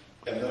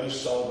and those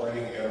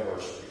celebrating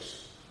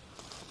anniversaries.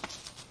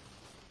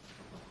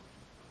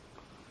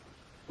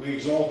 We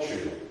exalt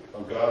you,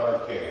 O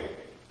God our King.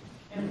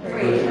 And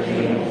praise your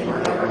name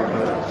forever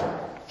and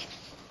ever.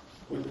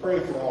 We pray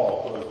for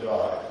all who have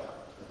died,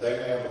 that they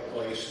may have a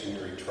place in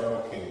your eternal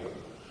kingdom.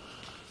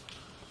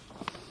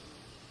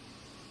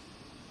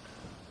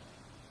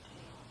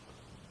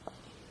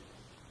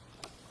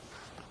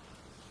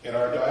 In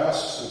our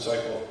diocesan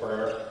cycle of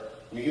prayer,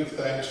 we give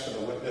thanks for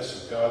the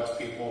witness of God's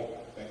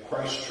people at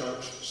Christ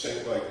Church,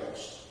 St.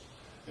 Michael's,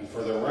 and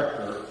for their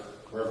rector,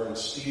 Reverend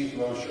Steve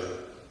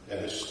Mosher, and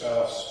his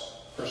spouse,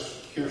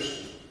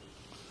 Kirsten.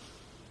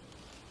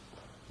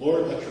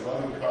 Lord, let your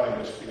loving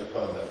kindness be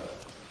upon them.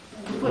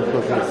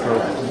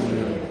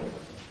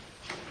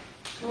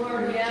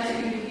 Lord, we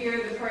ask you to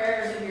hear the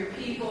prayers of your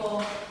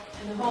people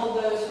and to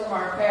hold those from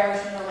our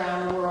parish and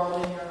around the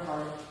world in your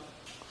heart.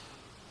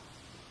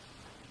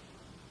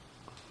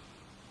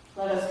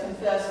 Let us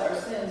confess our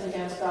sins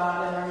against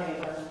God and our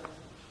neighbor.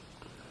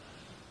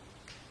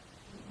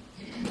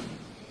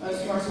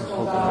 Most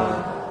merciful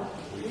God,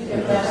 we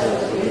confess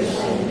that we have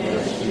sinned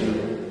against you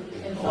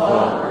in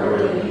thought,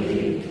 word, and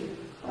deed,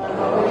 by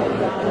what we have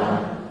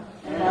done,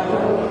 and by what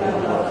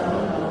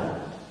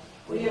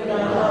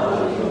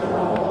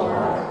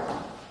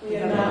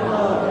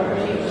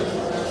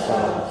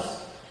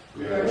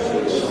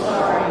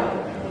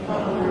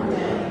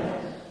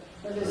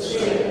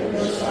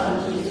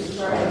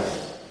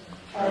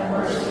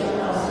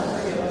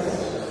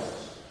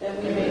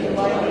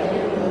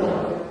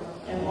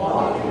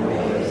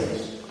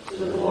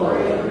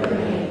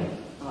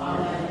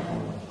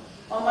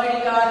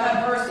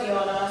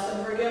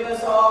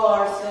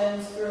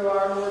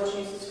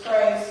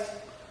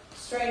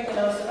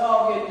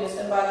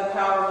and by the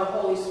power of the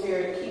Holy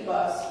Spirit, keep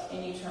us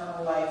in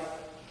eternal life.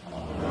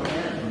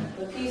 Amen.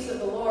 The peace of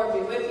the Lord be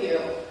with you.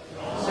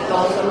 And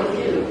also with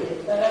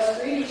you. Let us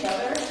greet each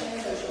other in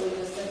a socially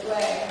distant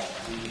way.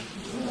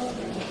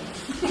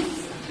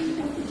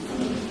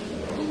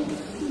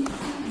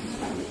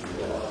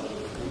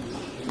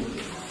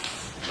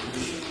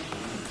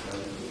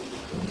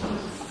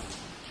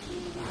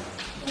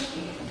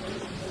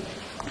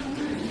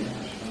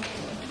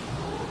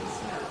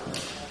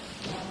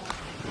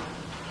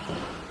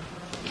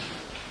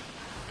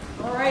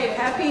 All right,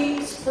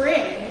 happy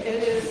spring.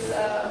 It is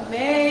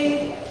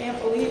May, I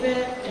can't believe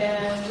it,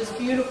 and just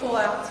beautiful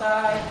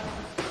outside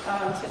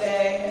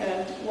today.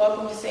 And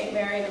welcome to St.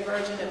 Mary the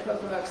Virgin in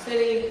Pocomoke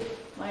City.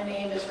 My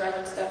name is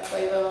Reverend Steph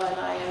Clayville, and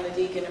I am the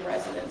Deacon in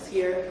residence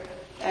here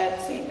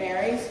at St.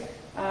 Mary's.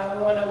 We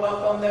want to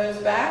welcome those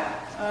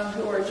back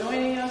who are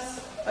joining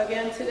us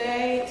again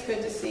today. It's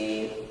good to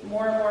see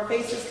more and more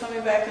faces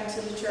coming back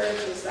into the church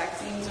as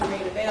vaccines are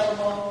made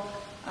available.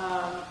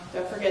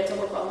 Don't forget to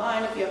look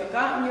online if you haven't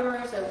gotten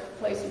yours. There are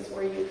places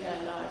where you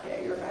can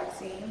get your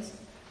vaccines.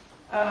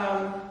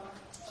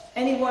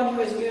 Anyone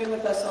who is viewing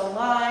with us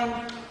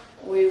online,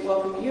 we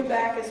welcome you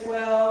back as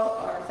well,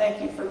 or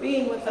thank you for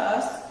being with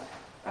us.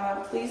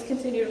 Please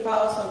continue to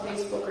follow us on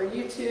Facebook or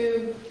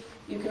YouTube.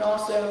 You can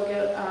also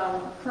get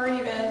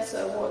current events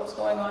of what's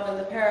going on in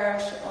the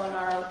parish on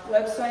our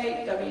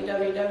website,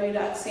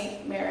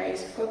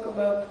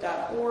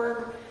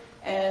 www.stmaryspocomoke.org.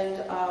 And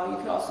you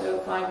can also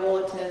find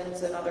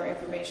bulletins and other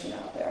information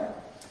out there.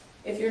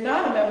 If you're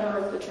not a member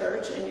of the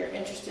church and you're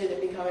interested in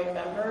becoming a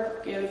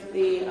member, give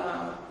the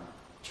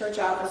church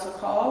office a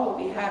call. We'll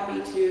be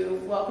happy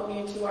to welcome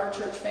you to our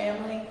church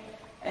family.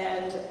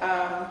 And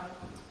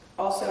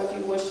also, if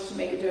you wish to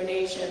make a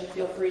donation,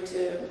 feel free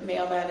to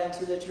mail that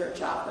into the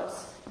church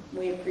office.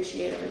 We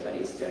appreciate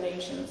everybody's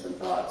donations and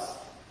thoughts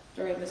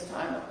during this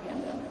time of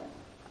pandemic.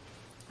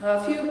 A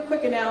few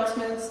quick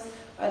announcements.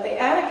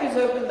 The attic is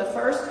open the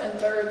first and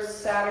third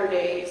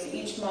Saturdays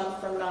each month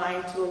from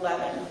 9 to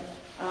 11.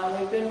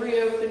 We've been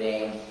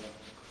reopening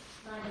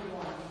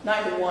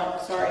 9 to 1,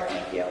 sorry,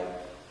 thank you.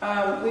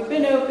 We've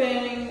been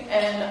opening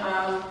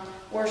and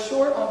we're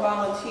short on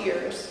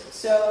volunteers.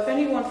 So if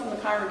anyone from the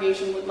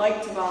congregation would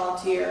like to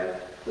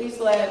volunteer, please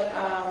let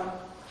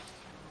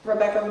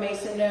Rebecca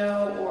Mason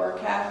know or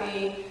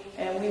Kathy,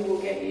 and we will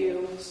get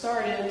you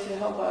started to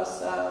help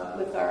us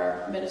with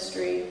our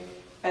ministry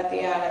at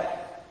the attic.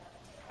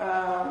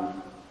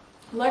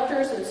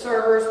 Lectors and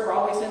servers, we're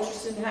always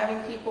interested in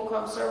having people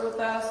come serve with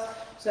us.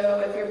 So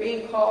if you're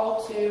being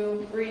called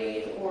to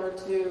read or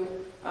to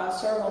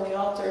serve on the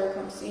altar,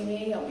 come see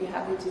me. I'll be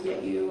happy to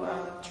get you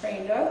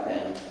trained up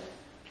and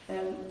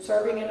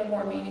serving in a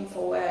more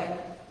meaningful way.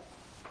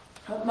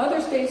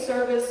 Mother's Day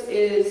service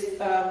is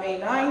May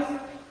 9th,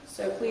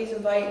 so please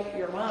invite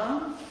your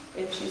mom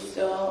if she's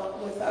still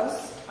with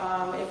us.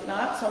 If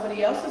not,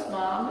 somebody else's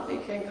mom, they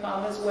can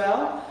come as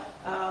well.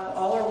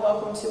 All are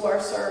welcome to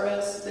our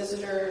service,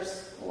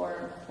 visitors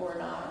or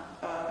not.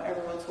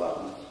 Everyone's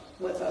welcome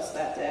with us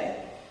that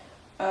day.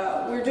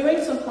 We're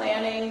doing some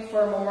planning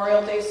for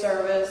Memorial Day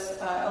service.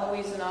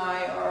 Eloise and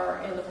I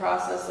are in the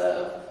process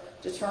of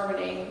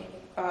determining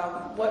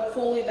what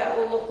fully that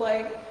will look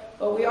like,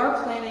 but we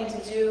are planning to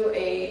do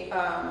a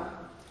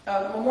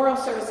memorial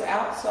service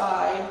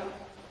outside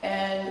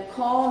and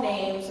call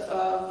names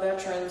of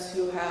veterans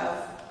who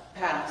have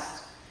passed.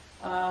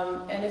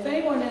 And if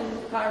anyone in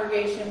the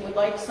congregation would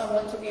like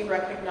someone to be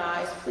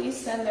recognized, please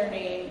send their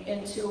name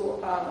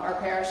into our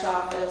parish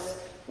office.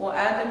 We'll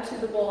add them to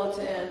the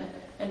bulletin,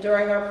 and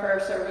during our prayer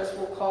service,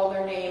 we'll call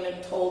their name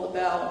and toll the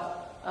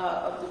bell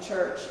of the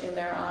church in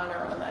their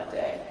honor on that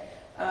day.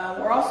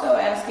 We're also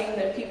asking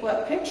that people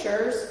have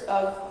pictures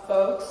of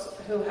folks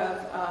who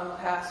have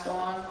passed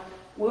on.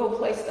 We'll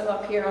place them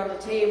up here on the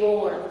table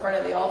or in front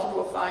of the altar.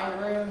 We'll find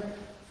room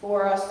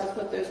for us to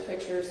put those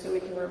pictures so we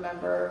can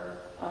remember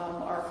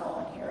our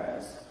fallen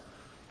heroes.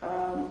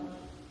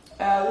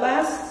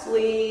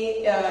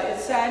 Lastly,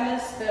 it's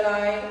sadness that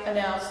I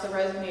announced the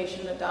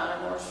resignation of Donna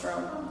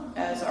Nordstrom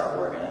as our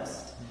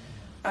organist.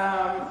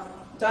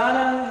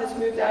 Donna has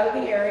moved out of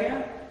the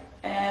area,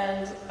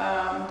 and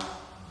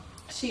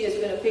she has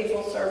been a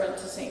faithful servant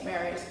to St.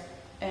 Mary's,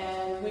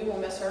 and we will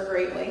miss her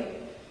greatly.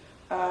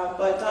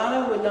 But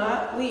Donna would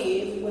not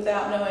leave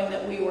without knowing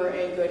that we were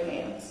in good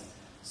hands.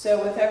 So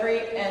with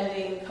every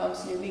ending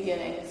comes new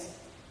beginnings.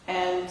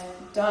 And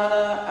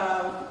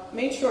Donna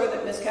made sure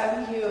that Miss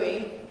Kathy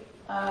Huey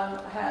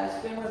has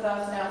been with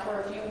us now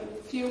for a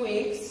few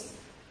weeks,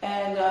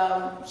 and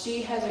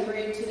she has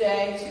agreed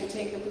today to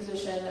take the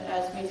position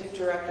as music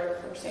director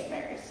for St.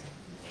 Mary's.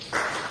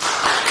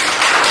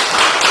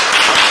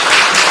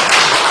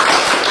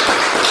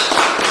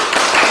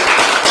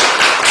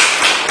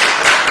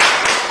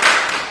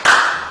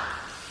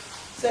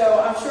 So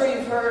I'm sure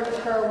you've heard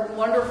her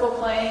wonderful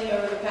playing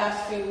over the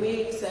past few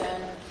weeks,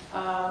 and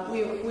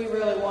we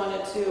really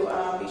wanted to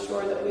be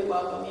sure that we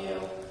welcome you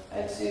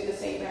to the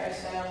St. Mary's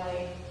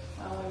family.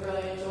 We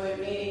really enjoyed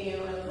meeting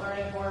you and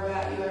learning more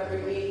about you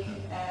every week,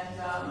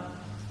 and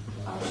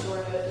I'm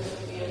sure that this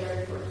will be a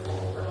very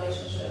fruitful relationship.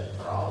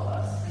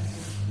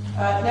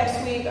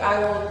 Next week, I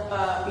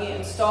will be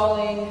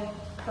installing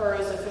her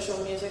as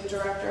official music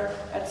director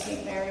at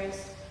St.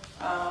 Mary's.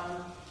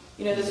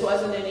 This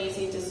wasn't an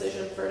easy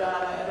decision for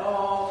Donna at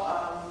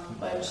all,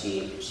 but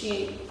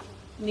she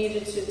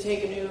needed to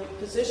take a new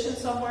position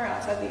somewhere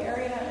outside the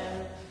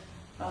area,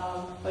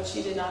 but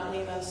she did not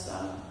leave us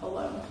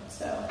alone.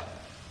 So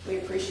we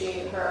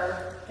appreciate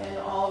her and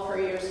all of her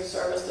years of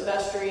service. The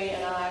vestry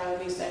and I will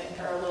be sending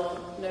her a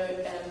little note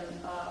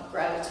and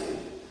gratitude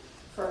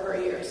for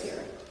her years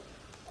here.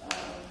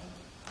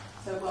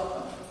 So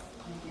welcome.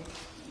 Thank you.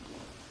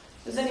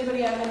 Does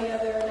anybody have any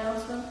other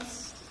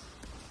announcements?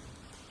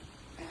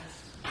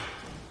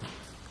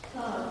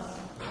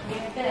 We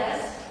have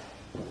this,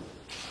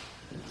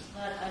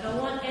 but I don't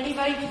want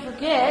anybody to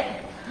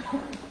forget.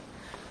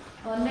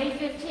 On May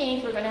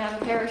 15th, we're going to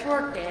have a parish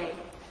work day.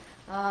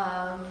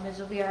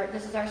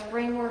 This is our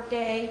spring work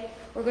day.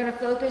 We're going to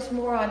focus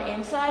more on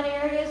inside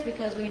areas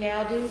because we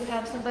now do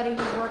have somebody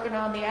who's working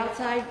on the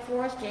outside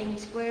for us, Jamie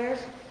Squares.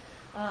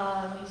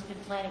 He's been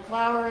planting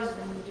flowers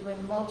and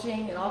doing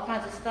mulching and all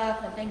kinds of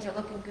stuff, and things are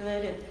looking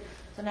good. And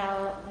so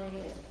now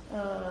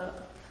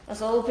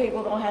us old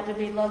people don't have to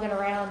be lugging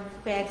around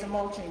bags of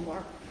mulch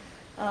anymore.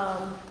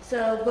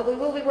 But we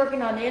will be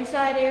working on the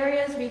inside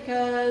areas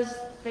because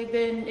they've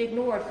been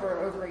ignored for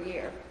over a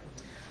year.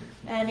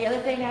 And the other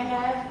thing I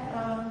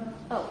have,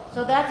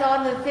 so that's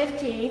on the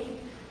 15th.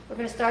 We're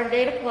going to start at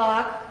 8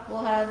 o'clock.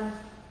 We'll have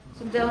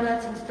some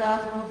donuts and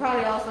stuff, and we'll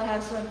probably also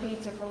have some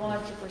pizza for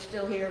lunch if we're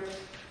still here.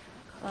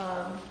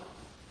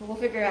 We'll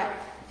figure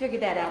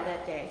that out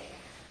that day.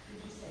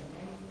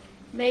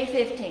 May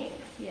 15th,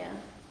 yeah.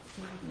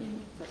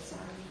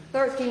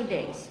 13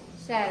 days,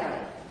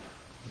 Saturday.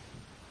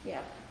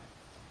 Yeah.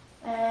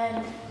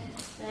 And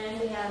then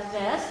we have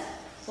Vest.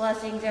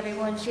 Blessings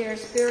everyone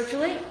shares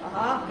spiritually.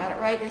 Got it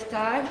right this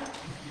time.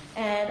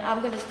 And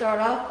I'm going to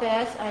start off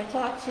Vest. I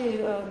talked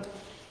to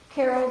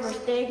Carol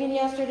Verstegen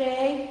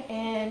yesterday,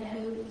 and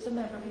who is a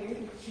member here.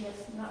 She has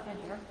not been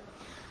here.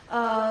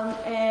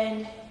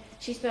 And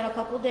she spent a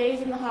couple of days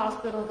in the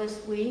hospital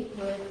this week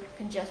with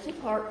congestive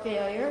heart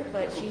failure,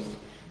 but she's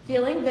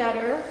feeling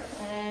better,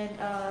 and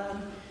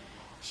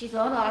she's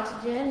on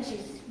oxygen.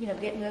 She's,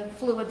 getting the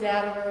fluids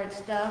out of her and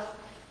stuff.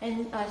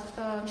 And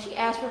she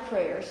asked for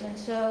prayers, and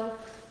so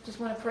just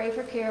want to pray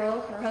for Carol.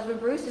 Her husband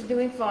Bruce is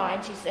doing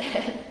fine, she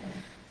said.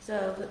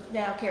 So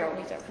now Carol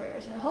needs our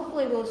prayers, and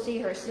hopefully we'll see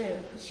her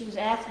soon. She was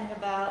asking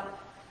about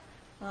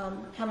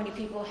how many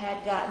people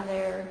had gotten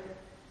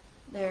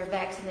their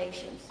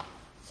vaccinations.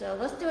 So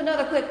let's do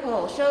another quick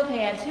poll. Show of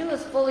hands. Who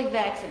is fully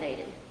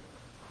vaccinated?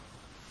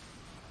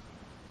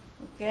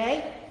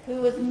 Okay.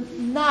 Who is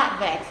not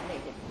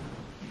vaccinated?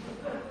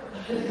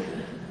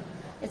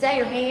 Is that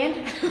your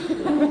hand?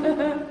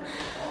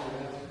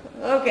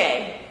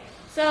 Okay.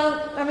 So,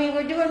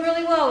 we're doing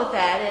really well with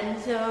that. And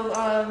so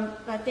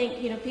I think,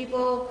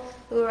 people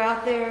who are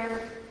out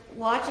there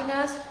watching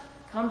us,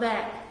 come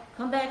back.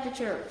 Come back to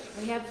church.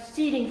 We have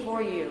seating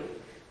for you.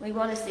 We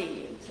want to see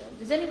you. So,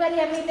 does anybody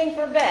have anything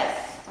for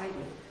Bess? I do.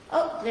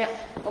 Oh, yeah.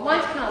 Well,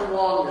 mine's kind of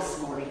long this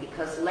morning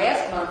because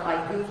last month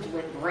I goofed and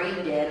went brain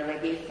dead, and I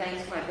gave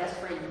thanks for my best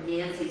friend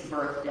Nancy's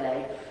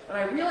birthday. But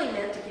I really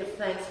meant to give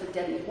thanks for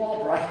Debbie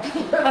Walbright's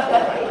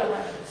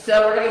birthday.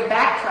 So we're going to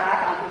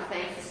backtrack. I'll give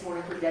thanks this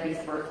morning for Debbie's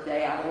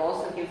birthday. I will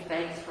also give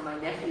thanks for my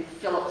nephew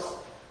Philip's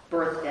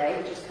birthday,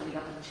 which is coming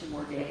up in 2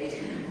 more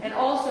days. And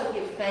also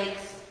give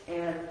thanks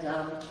and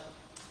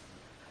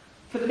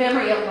for the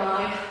memory of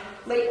my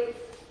late,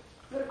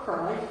 I'm going to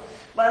cry,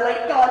 my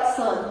late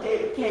godson,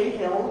 David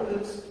Clayville,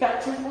 whose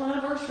baptismal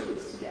anniversary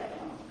is today.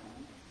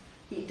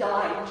 He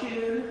died in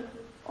June,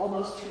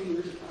 almost 2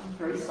 years ago,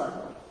 very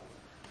suddenly.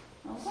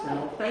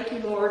 So thank you,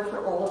 Lord,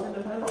 for all of them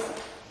in my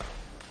life.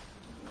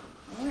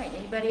 All right,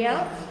 anybody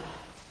else?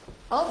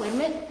 Oh, wait a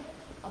minute.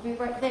 I'll be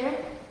right there.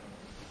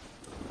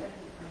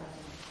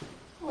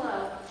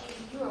 Hello,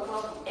 you are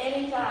welcome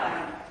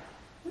anytime.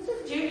 This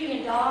is Judy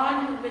and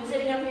Dawn, who've been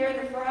sitting up here in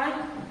the front,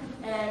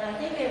 and I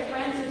think they're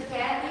friends with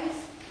Kathy's,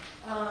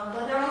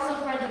 but they're also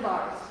friends of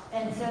ours.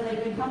 And so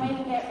they've been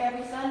coming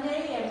every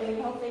Sunday, and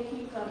we hope they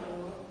keep coming.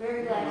 We're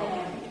very glad to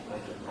have you.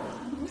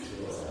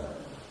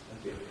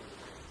 Thank you.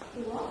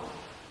 You welcome.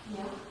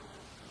 Yeah.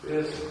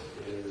 This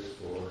is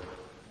for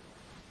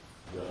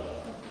the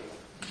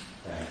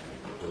thank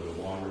you for the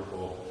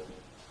wonderful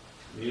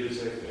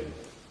music and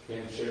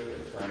kinship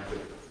and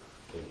friendship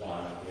that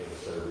Donna gave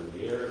us over the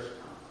years.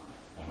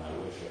 And I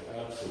wish you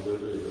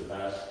absolutely the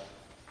best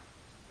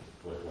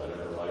with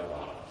whatever life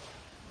offers.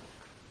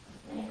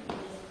 Thank you.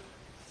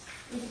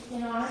 It's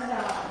in honor of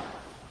God.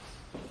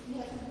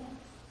 Yes.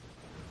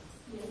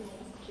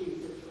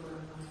 Jesus, for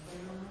my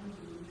family,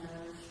 who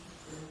knows,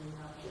 and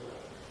not joy.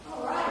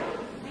 All right.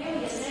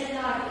 Mary, is it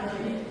not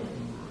good?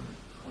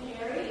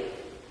 Mary?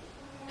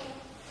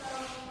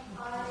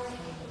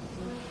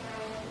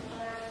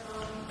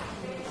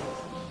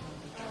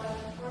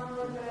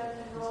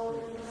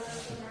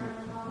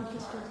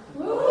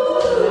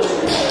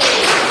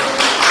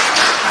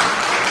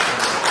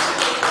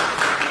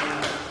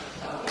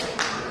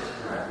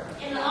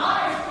 In the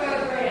honors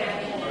program.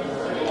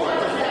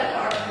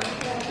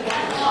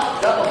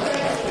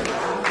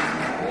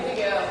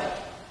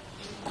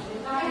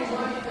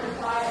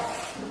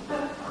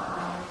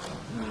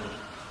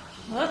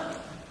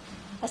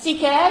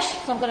 cash,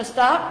 so I'm going to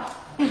stop.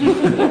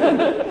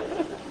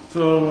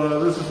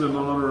 So this is in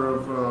honor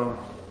of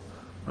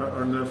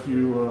our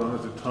nephew,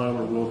 is it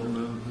Tyler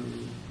Wilkerman,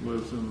 who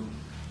lives in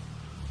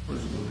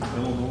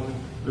Illinois.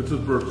 It's his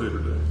birthday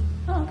today.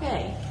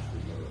 Okay.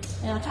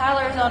 Now,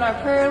 Tyler is on our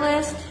prayer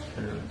list.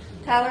 Yeah.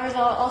 Tyler is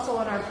also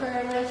on our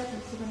prayer list.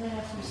 He's going to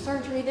have some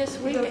surgery this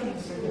week.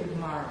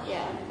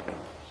 Yeah.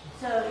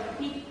 So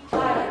keep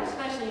Tyler,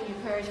 especially in your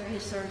prayers for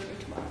his surgery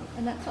tomorrow.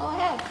 And that's all I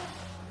have.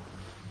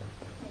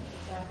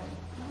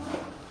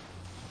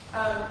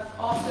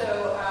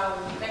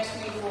 Next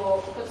week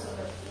we'll put some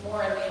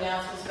more in the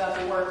announcements about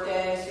the work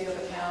day, so you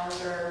have a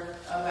calendar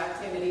of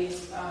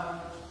activities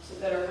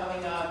that are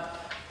coming up.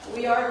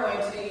 We are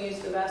going to use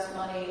the best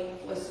money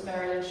with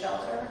Samaritan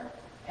Shelter,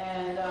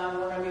 and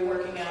we're going to be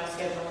working out a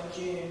schedule in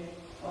June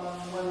on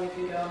when we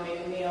can go and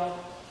make a meal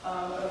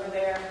over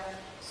there.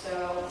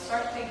 So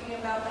start thinking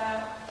about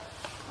that.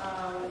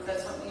 If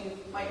that's something you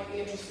might be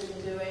interested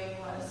in doing,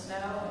 let us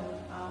know,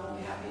 and we'll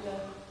be happy to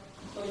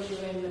include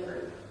you in the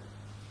group.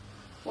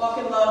 Walk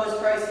in love as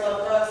Christ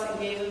loved us and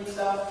gave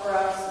himself for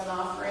us, an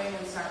offering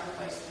and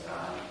sacrifice to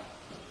God.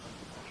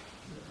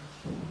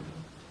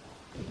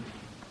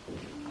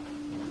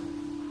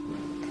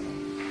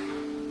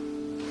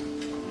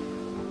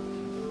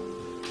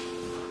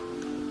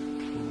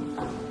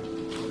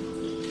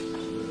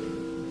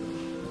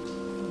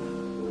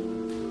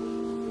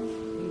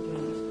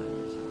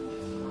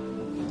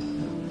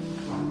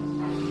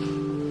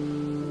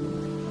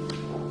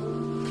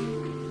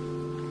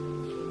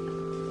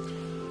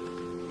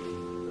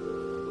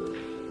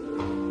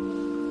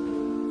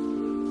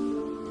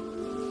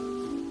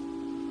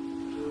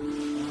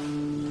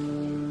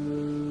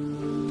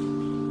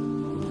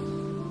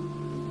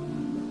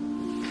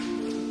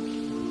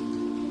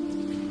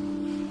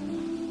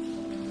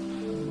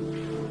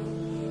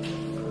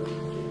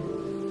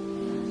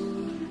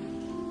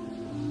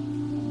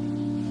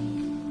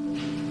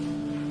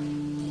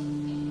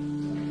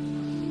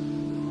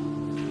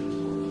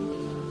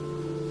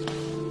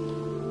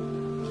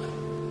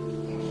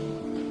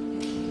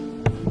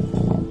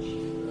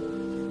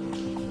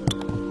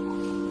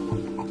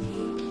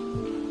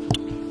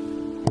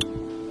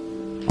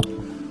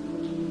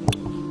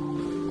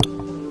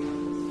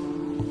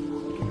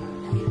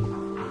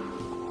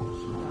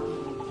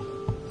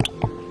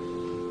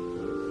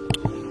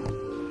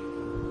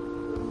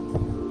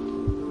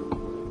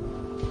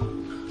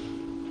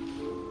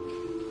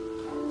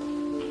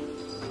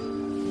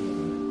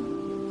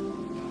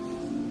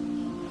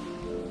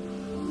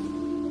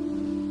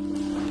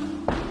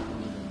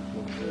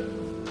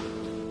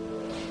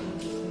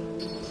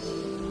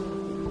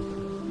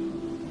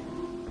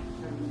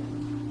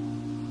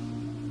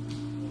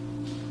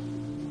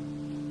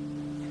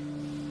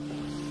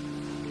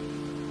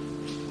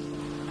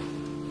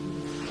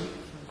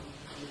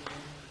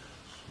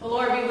 The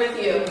Lord be with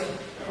you.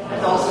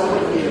 And also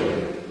with you.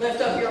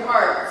 Lift up your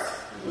hearts.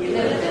 We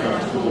lift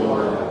them to the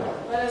Lord.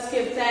 Let us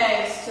give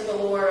thanks to the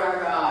Lord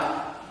our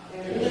God.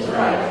 It is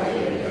right to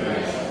give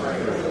thanks and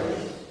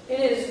praise. It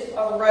is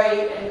a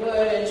right and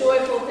good and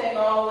joyful thing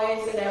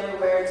always and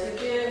everywhere to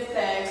give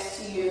thanks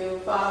to you,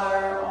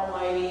 Father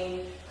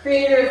Almighty,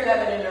 Creator of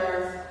heaven and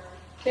earth.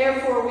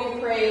 Therefore we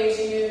praise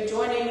you,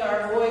 joining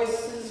our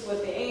voices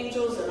with the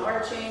angels and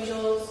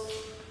archangels,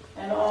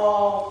 and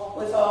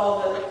with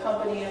all the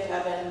company of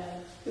heaven,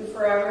 who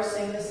forever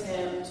sing this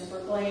hymn to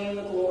proclaim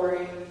the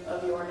glory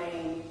of your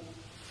name.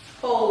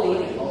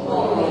 Holy,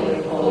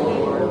 holy, holy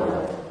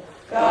Lord,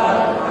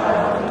 God of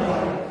power and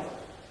might,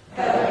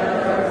 heaven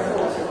and earth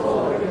are full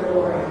of your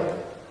glory.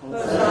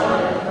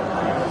 Hosanna in the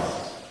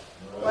highest.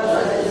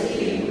 Blessed is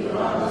he who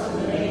comes in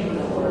the name of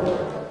the Lord.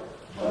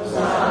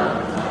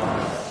 Hosanna in the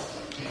highest.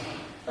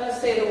 Let us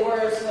say the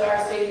words that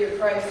our Savior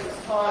Christ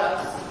has taught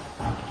us.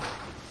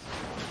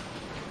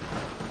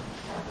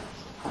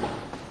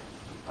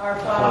 Our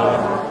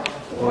Father,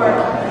 who art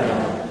in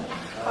heaven,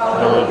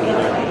 hallowed be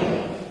thy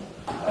name.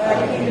 Thy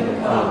kingdom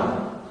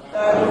come,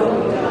 thy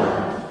will be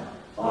done,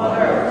 on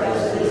earth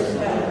as it is in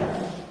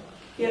heaven.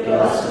 Give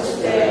us this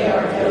day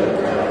our daily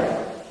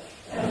bread,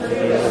 and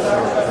forgive us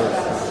our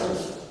trespasses,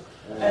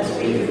 as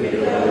we forgive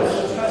those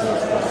who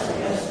trespass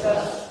against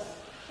us.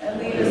 And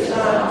lead us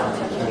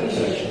not into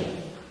temptation,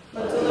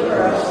 but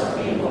deliver us from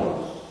evil.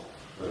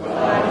 For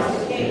thine is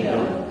the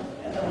kingdom,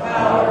 and the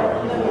power,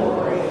 and the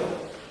glory,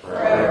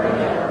 forever and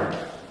ever.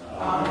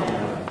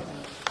 Amen.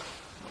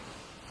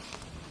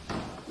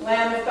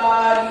 Lamb of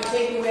God, you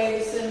take away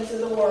the sins of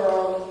the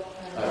world.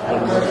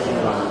 Have mercy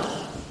on us.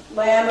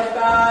 Lamb of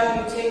God,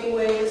 you take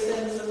away the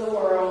sins of the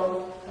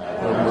world.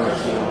 Have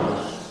mercy on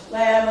us.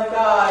 Lamb of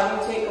God,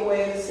 you take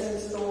away the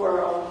sins of the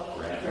world.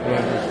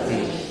 Grant us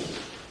peace.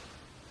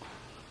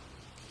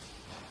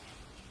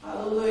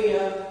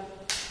 Hallelujah.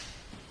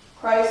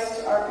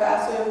 Christ, our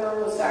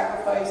Passover, was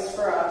sacrificed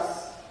for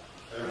us.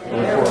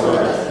 Therefore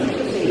let us keep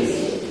the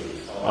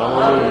peace.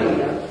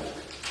 Hallelujah.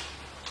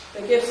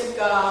 The gifts of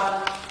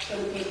God for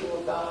the people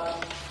of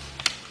God.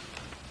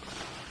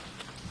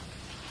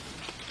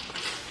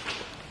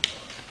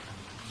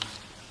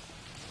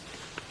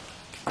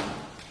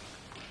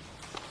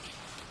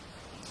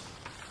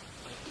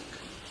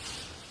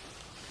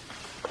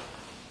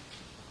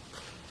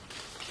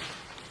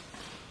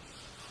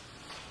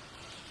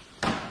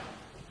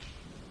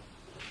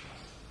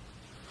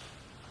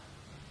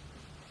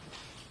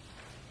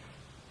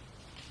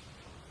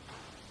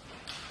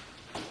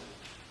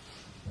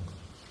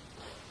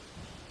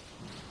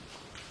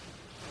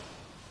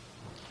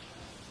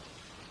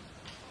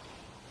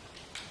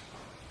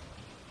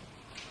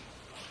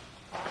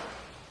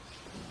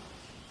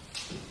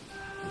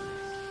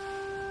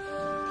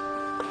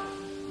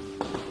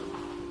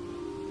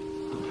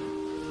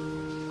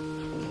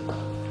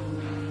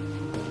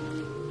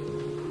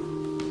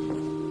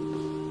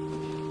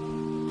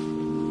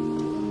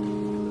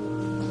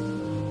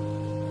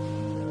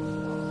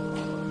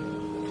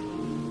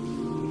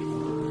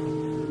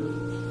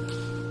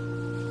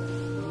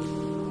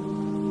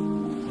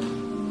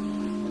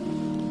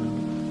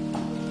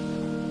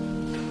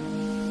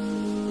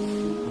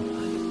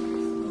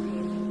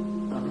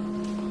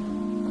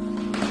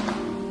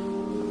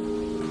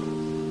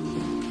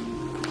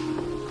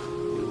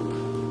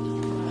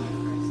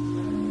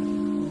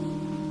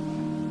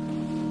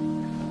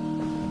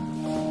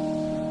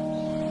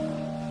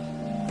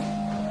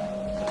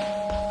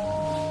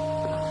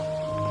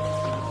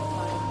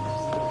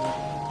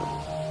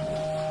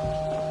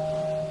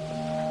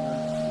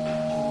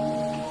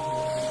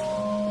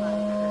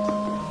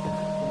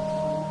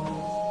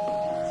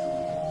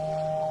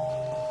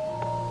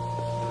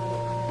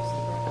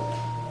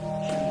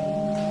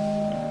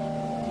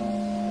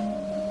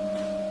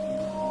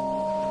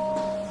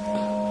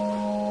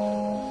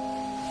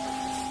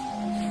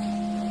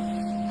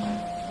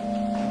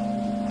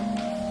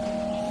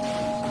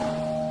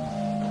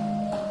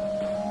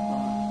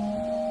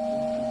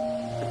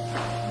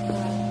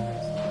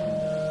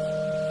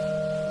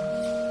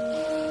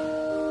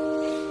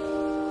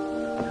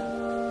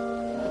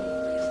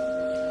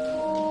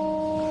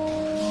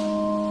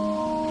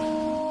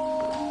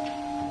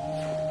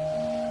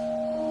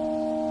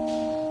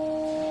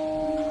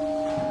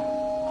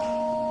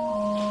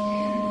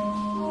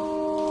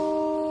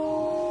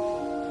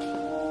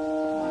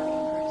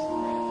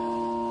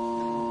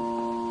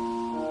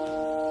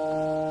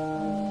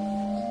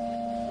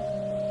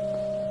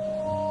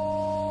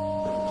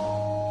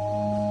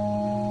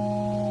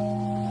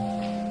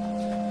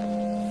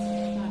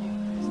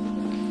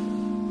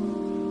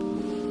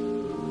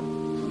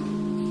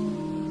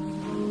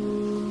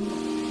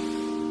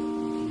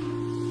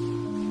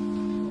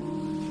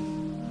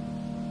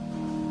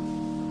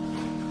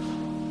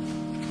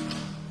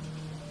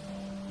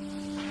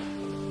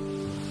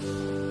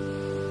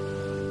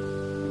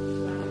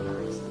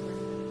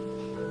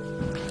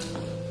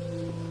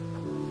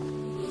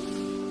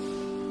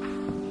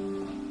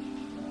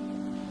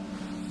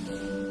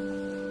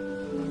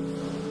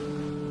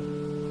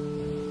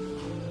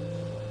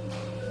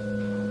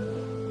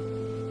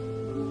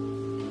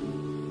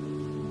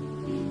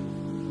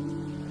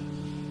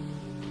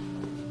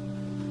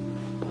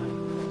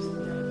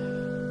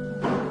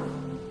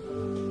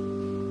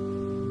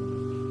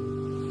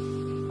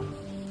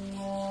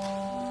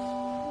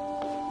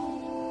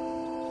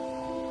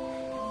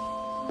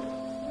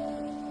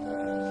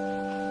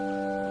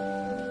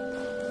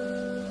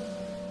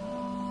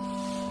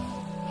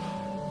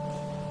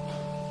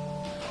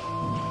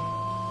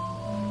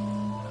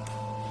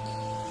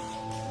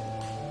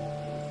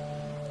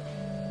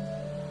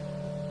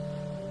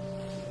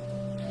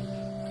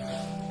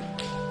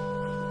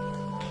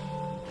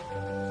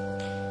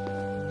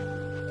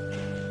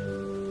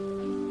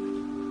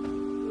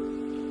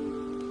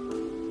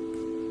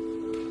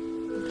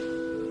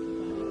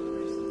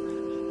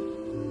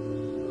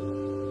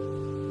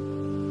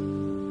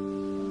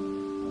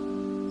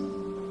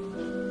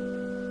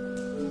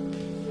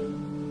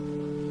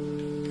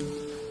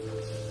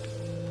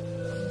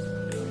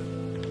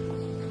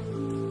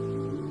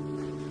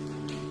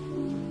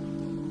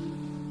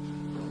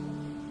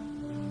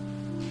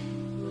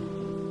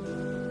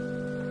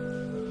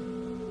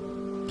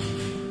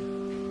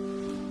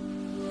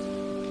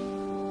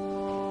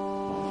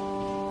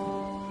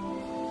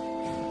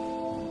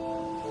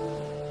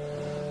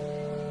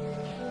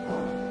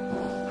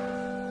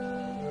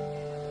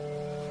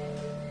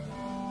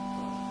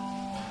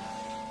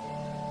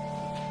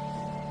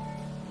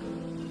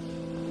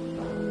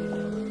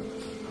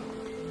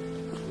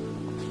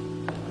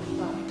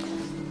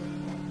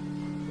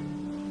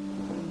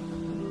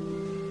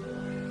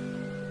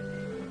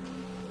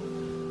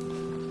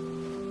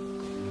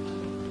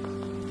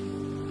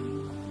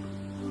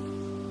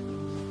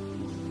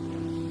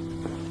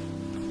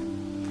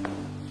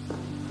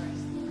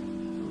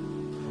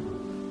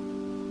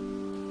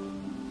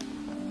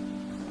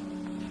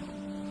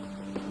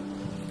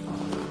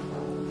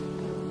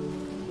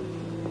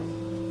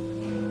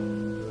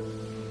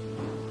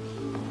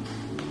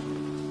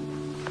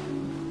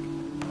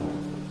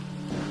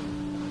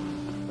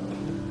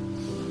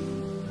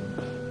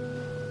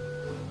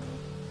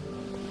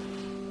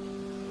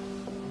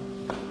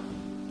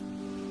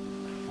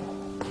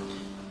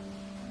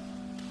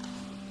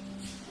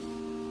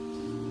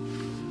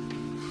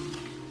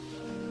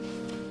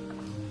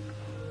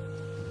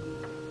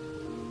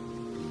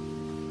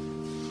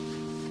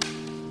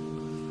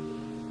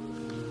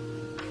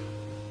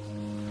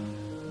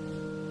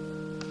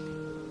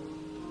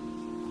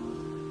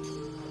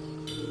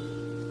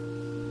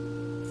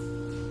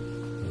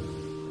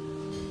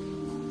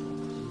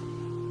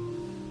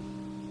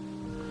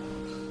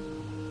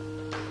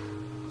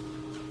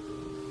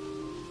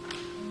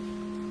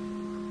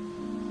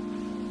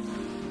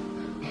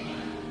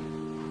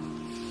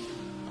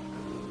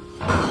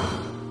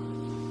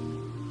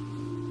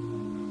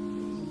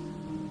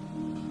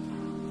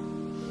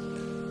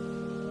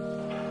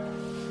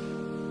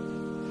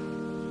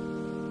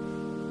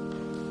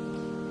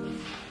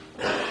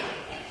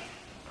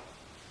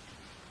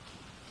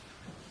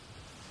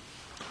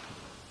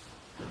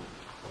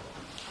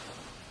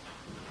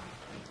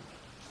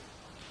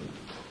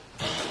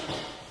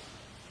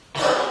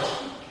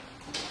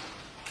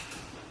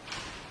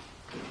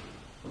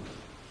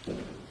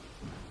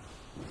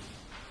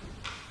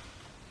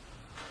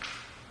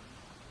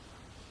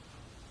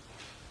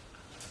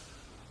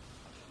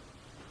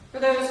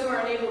 those who are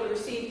unable to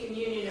receive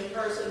communion in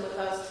person with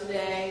us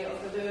today, or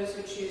for those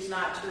who choose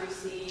not to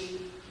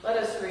receive, let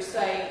us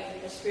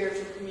recite a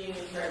spiritual communion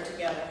prayer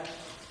together.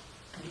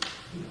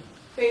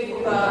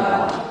 Faithful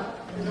God,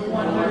 in the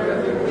wonder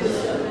of your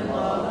wisdom and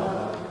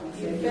love,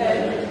 you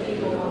fed your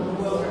people in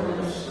the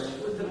wilderness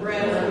with the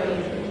bread of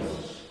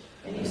angels,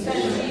 and you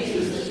sent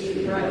Jesus to be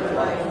the bread of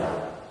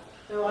life.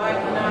 Though I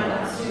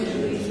cannot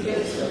consume these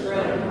gifts of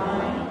bread and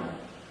wine,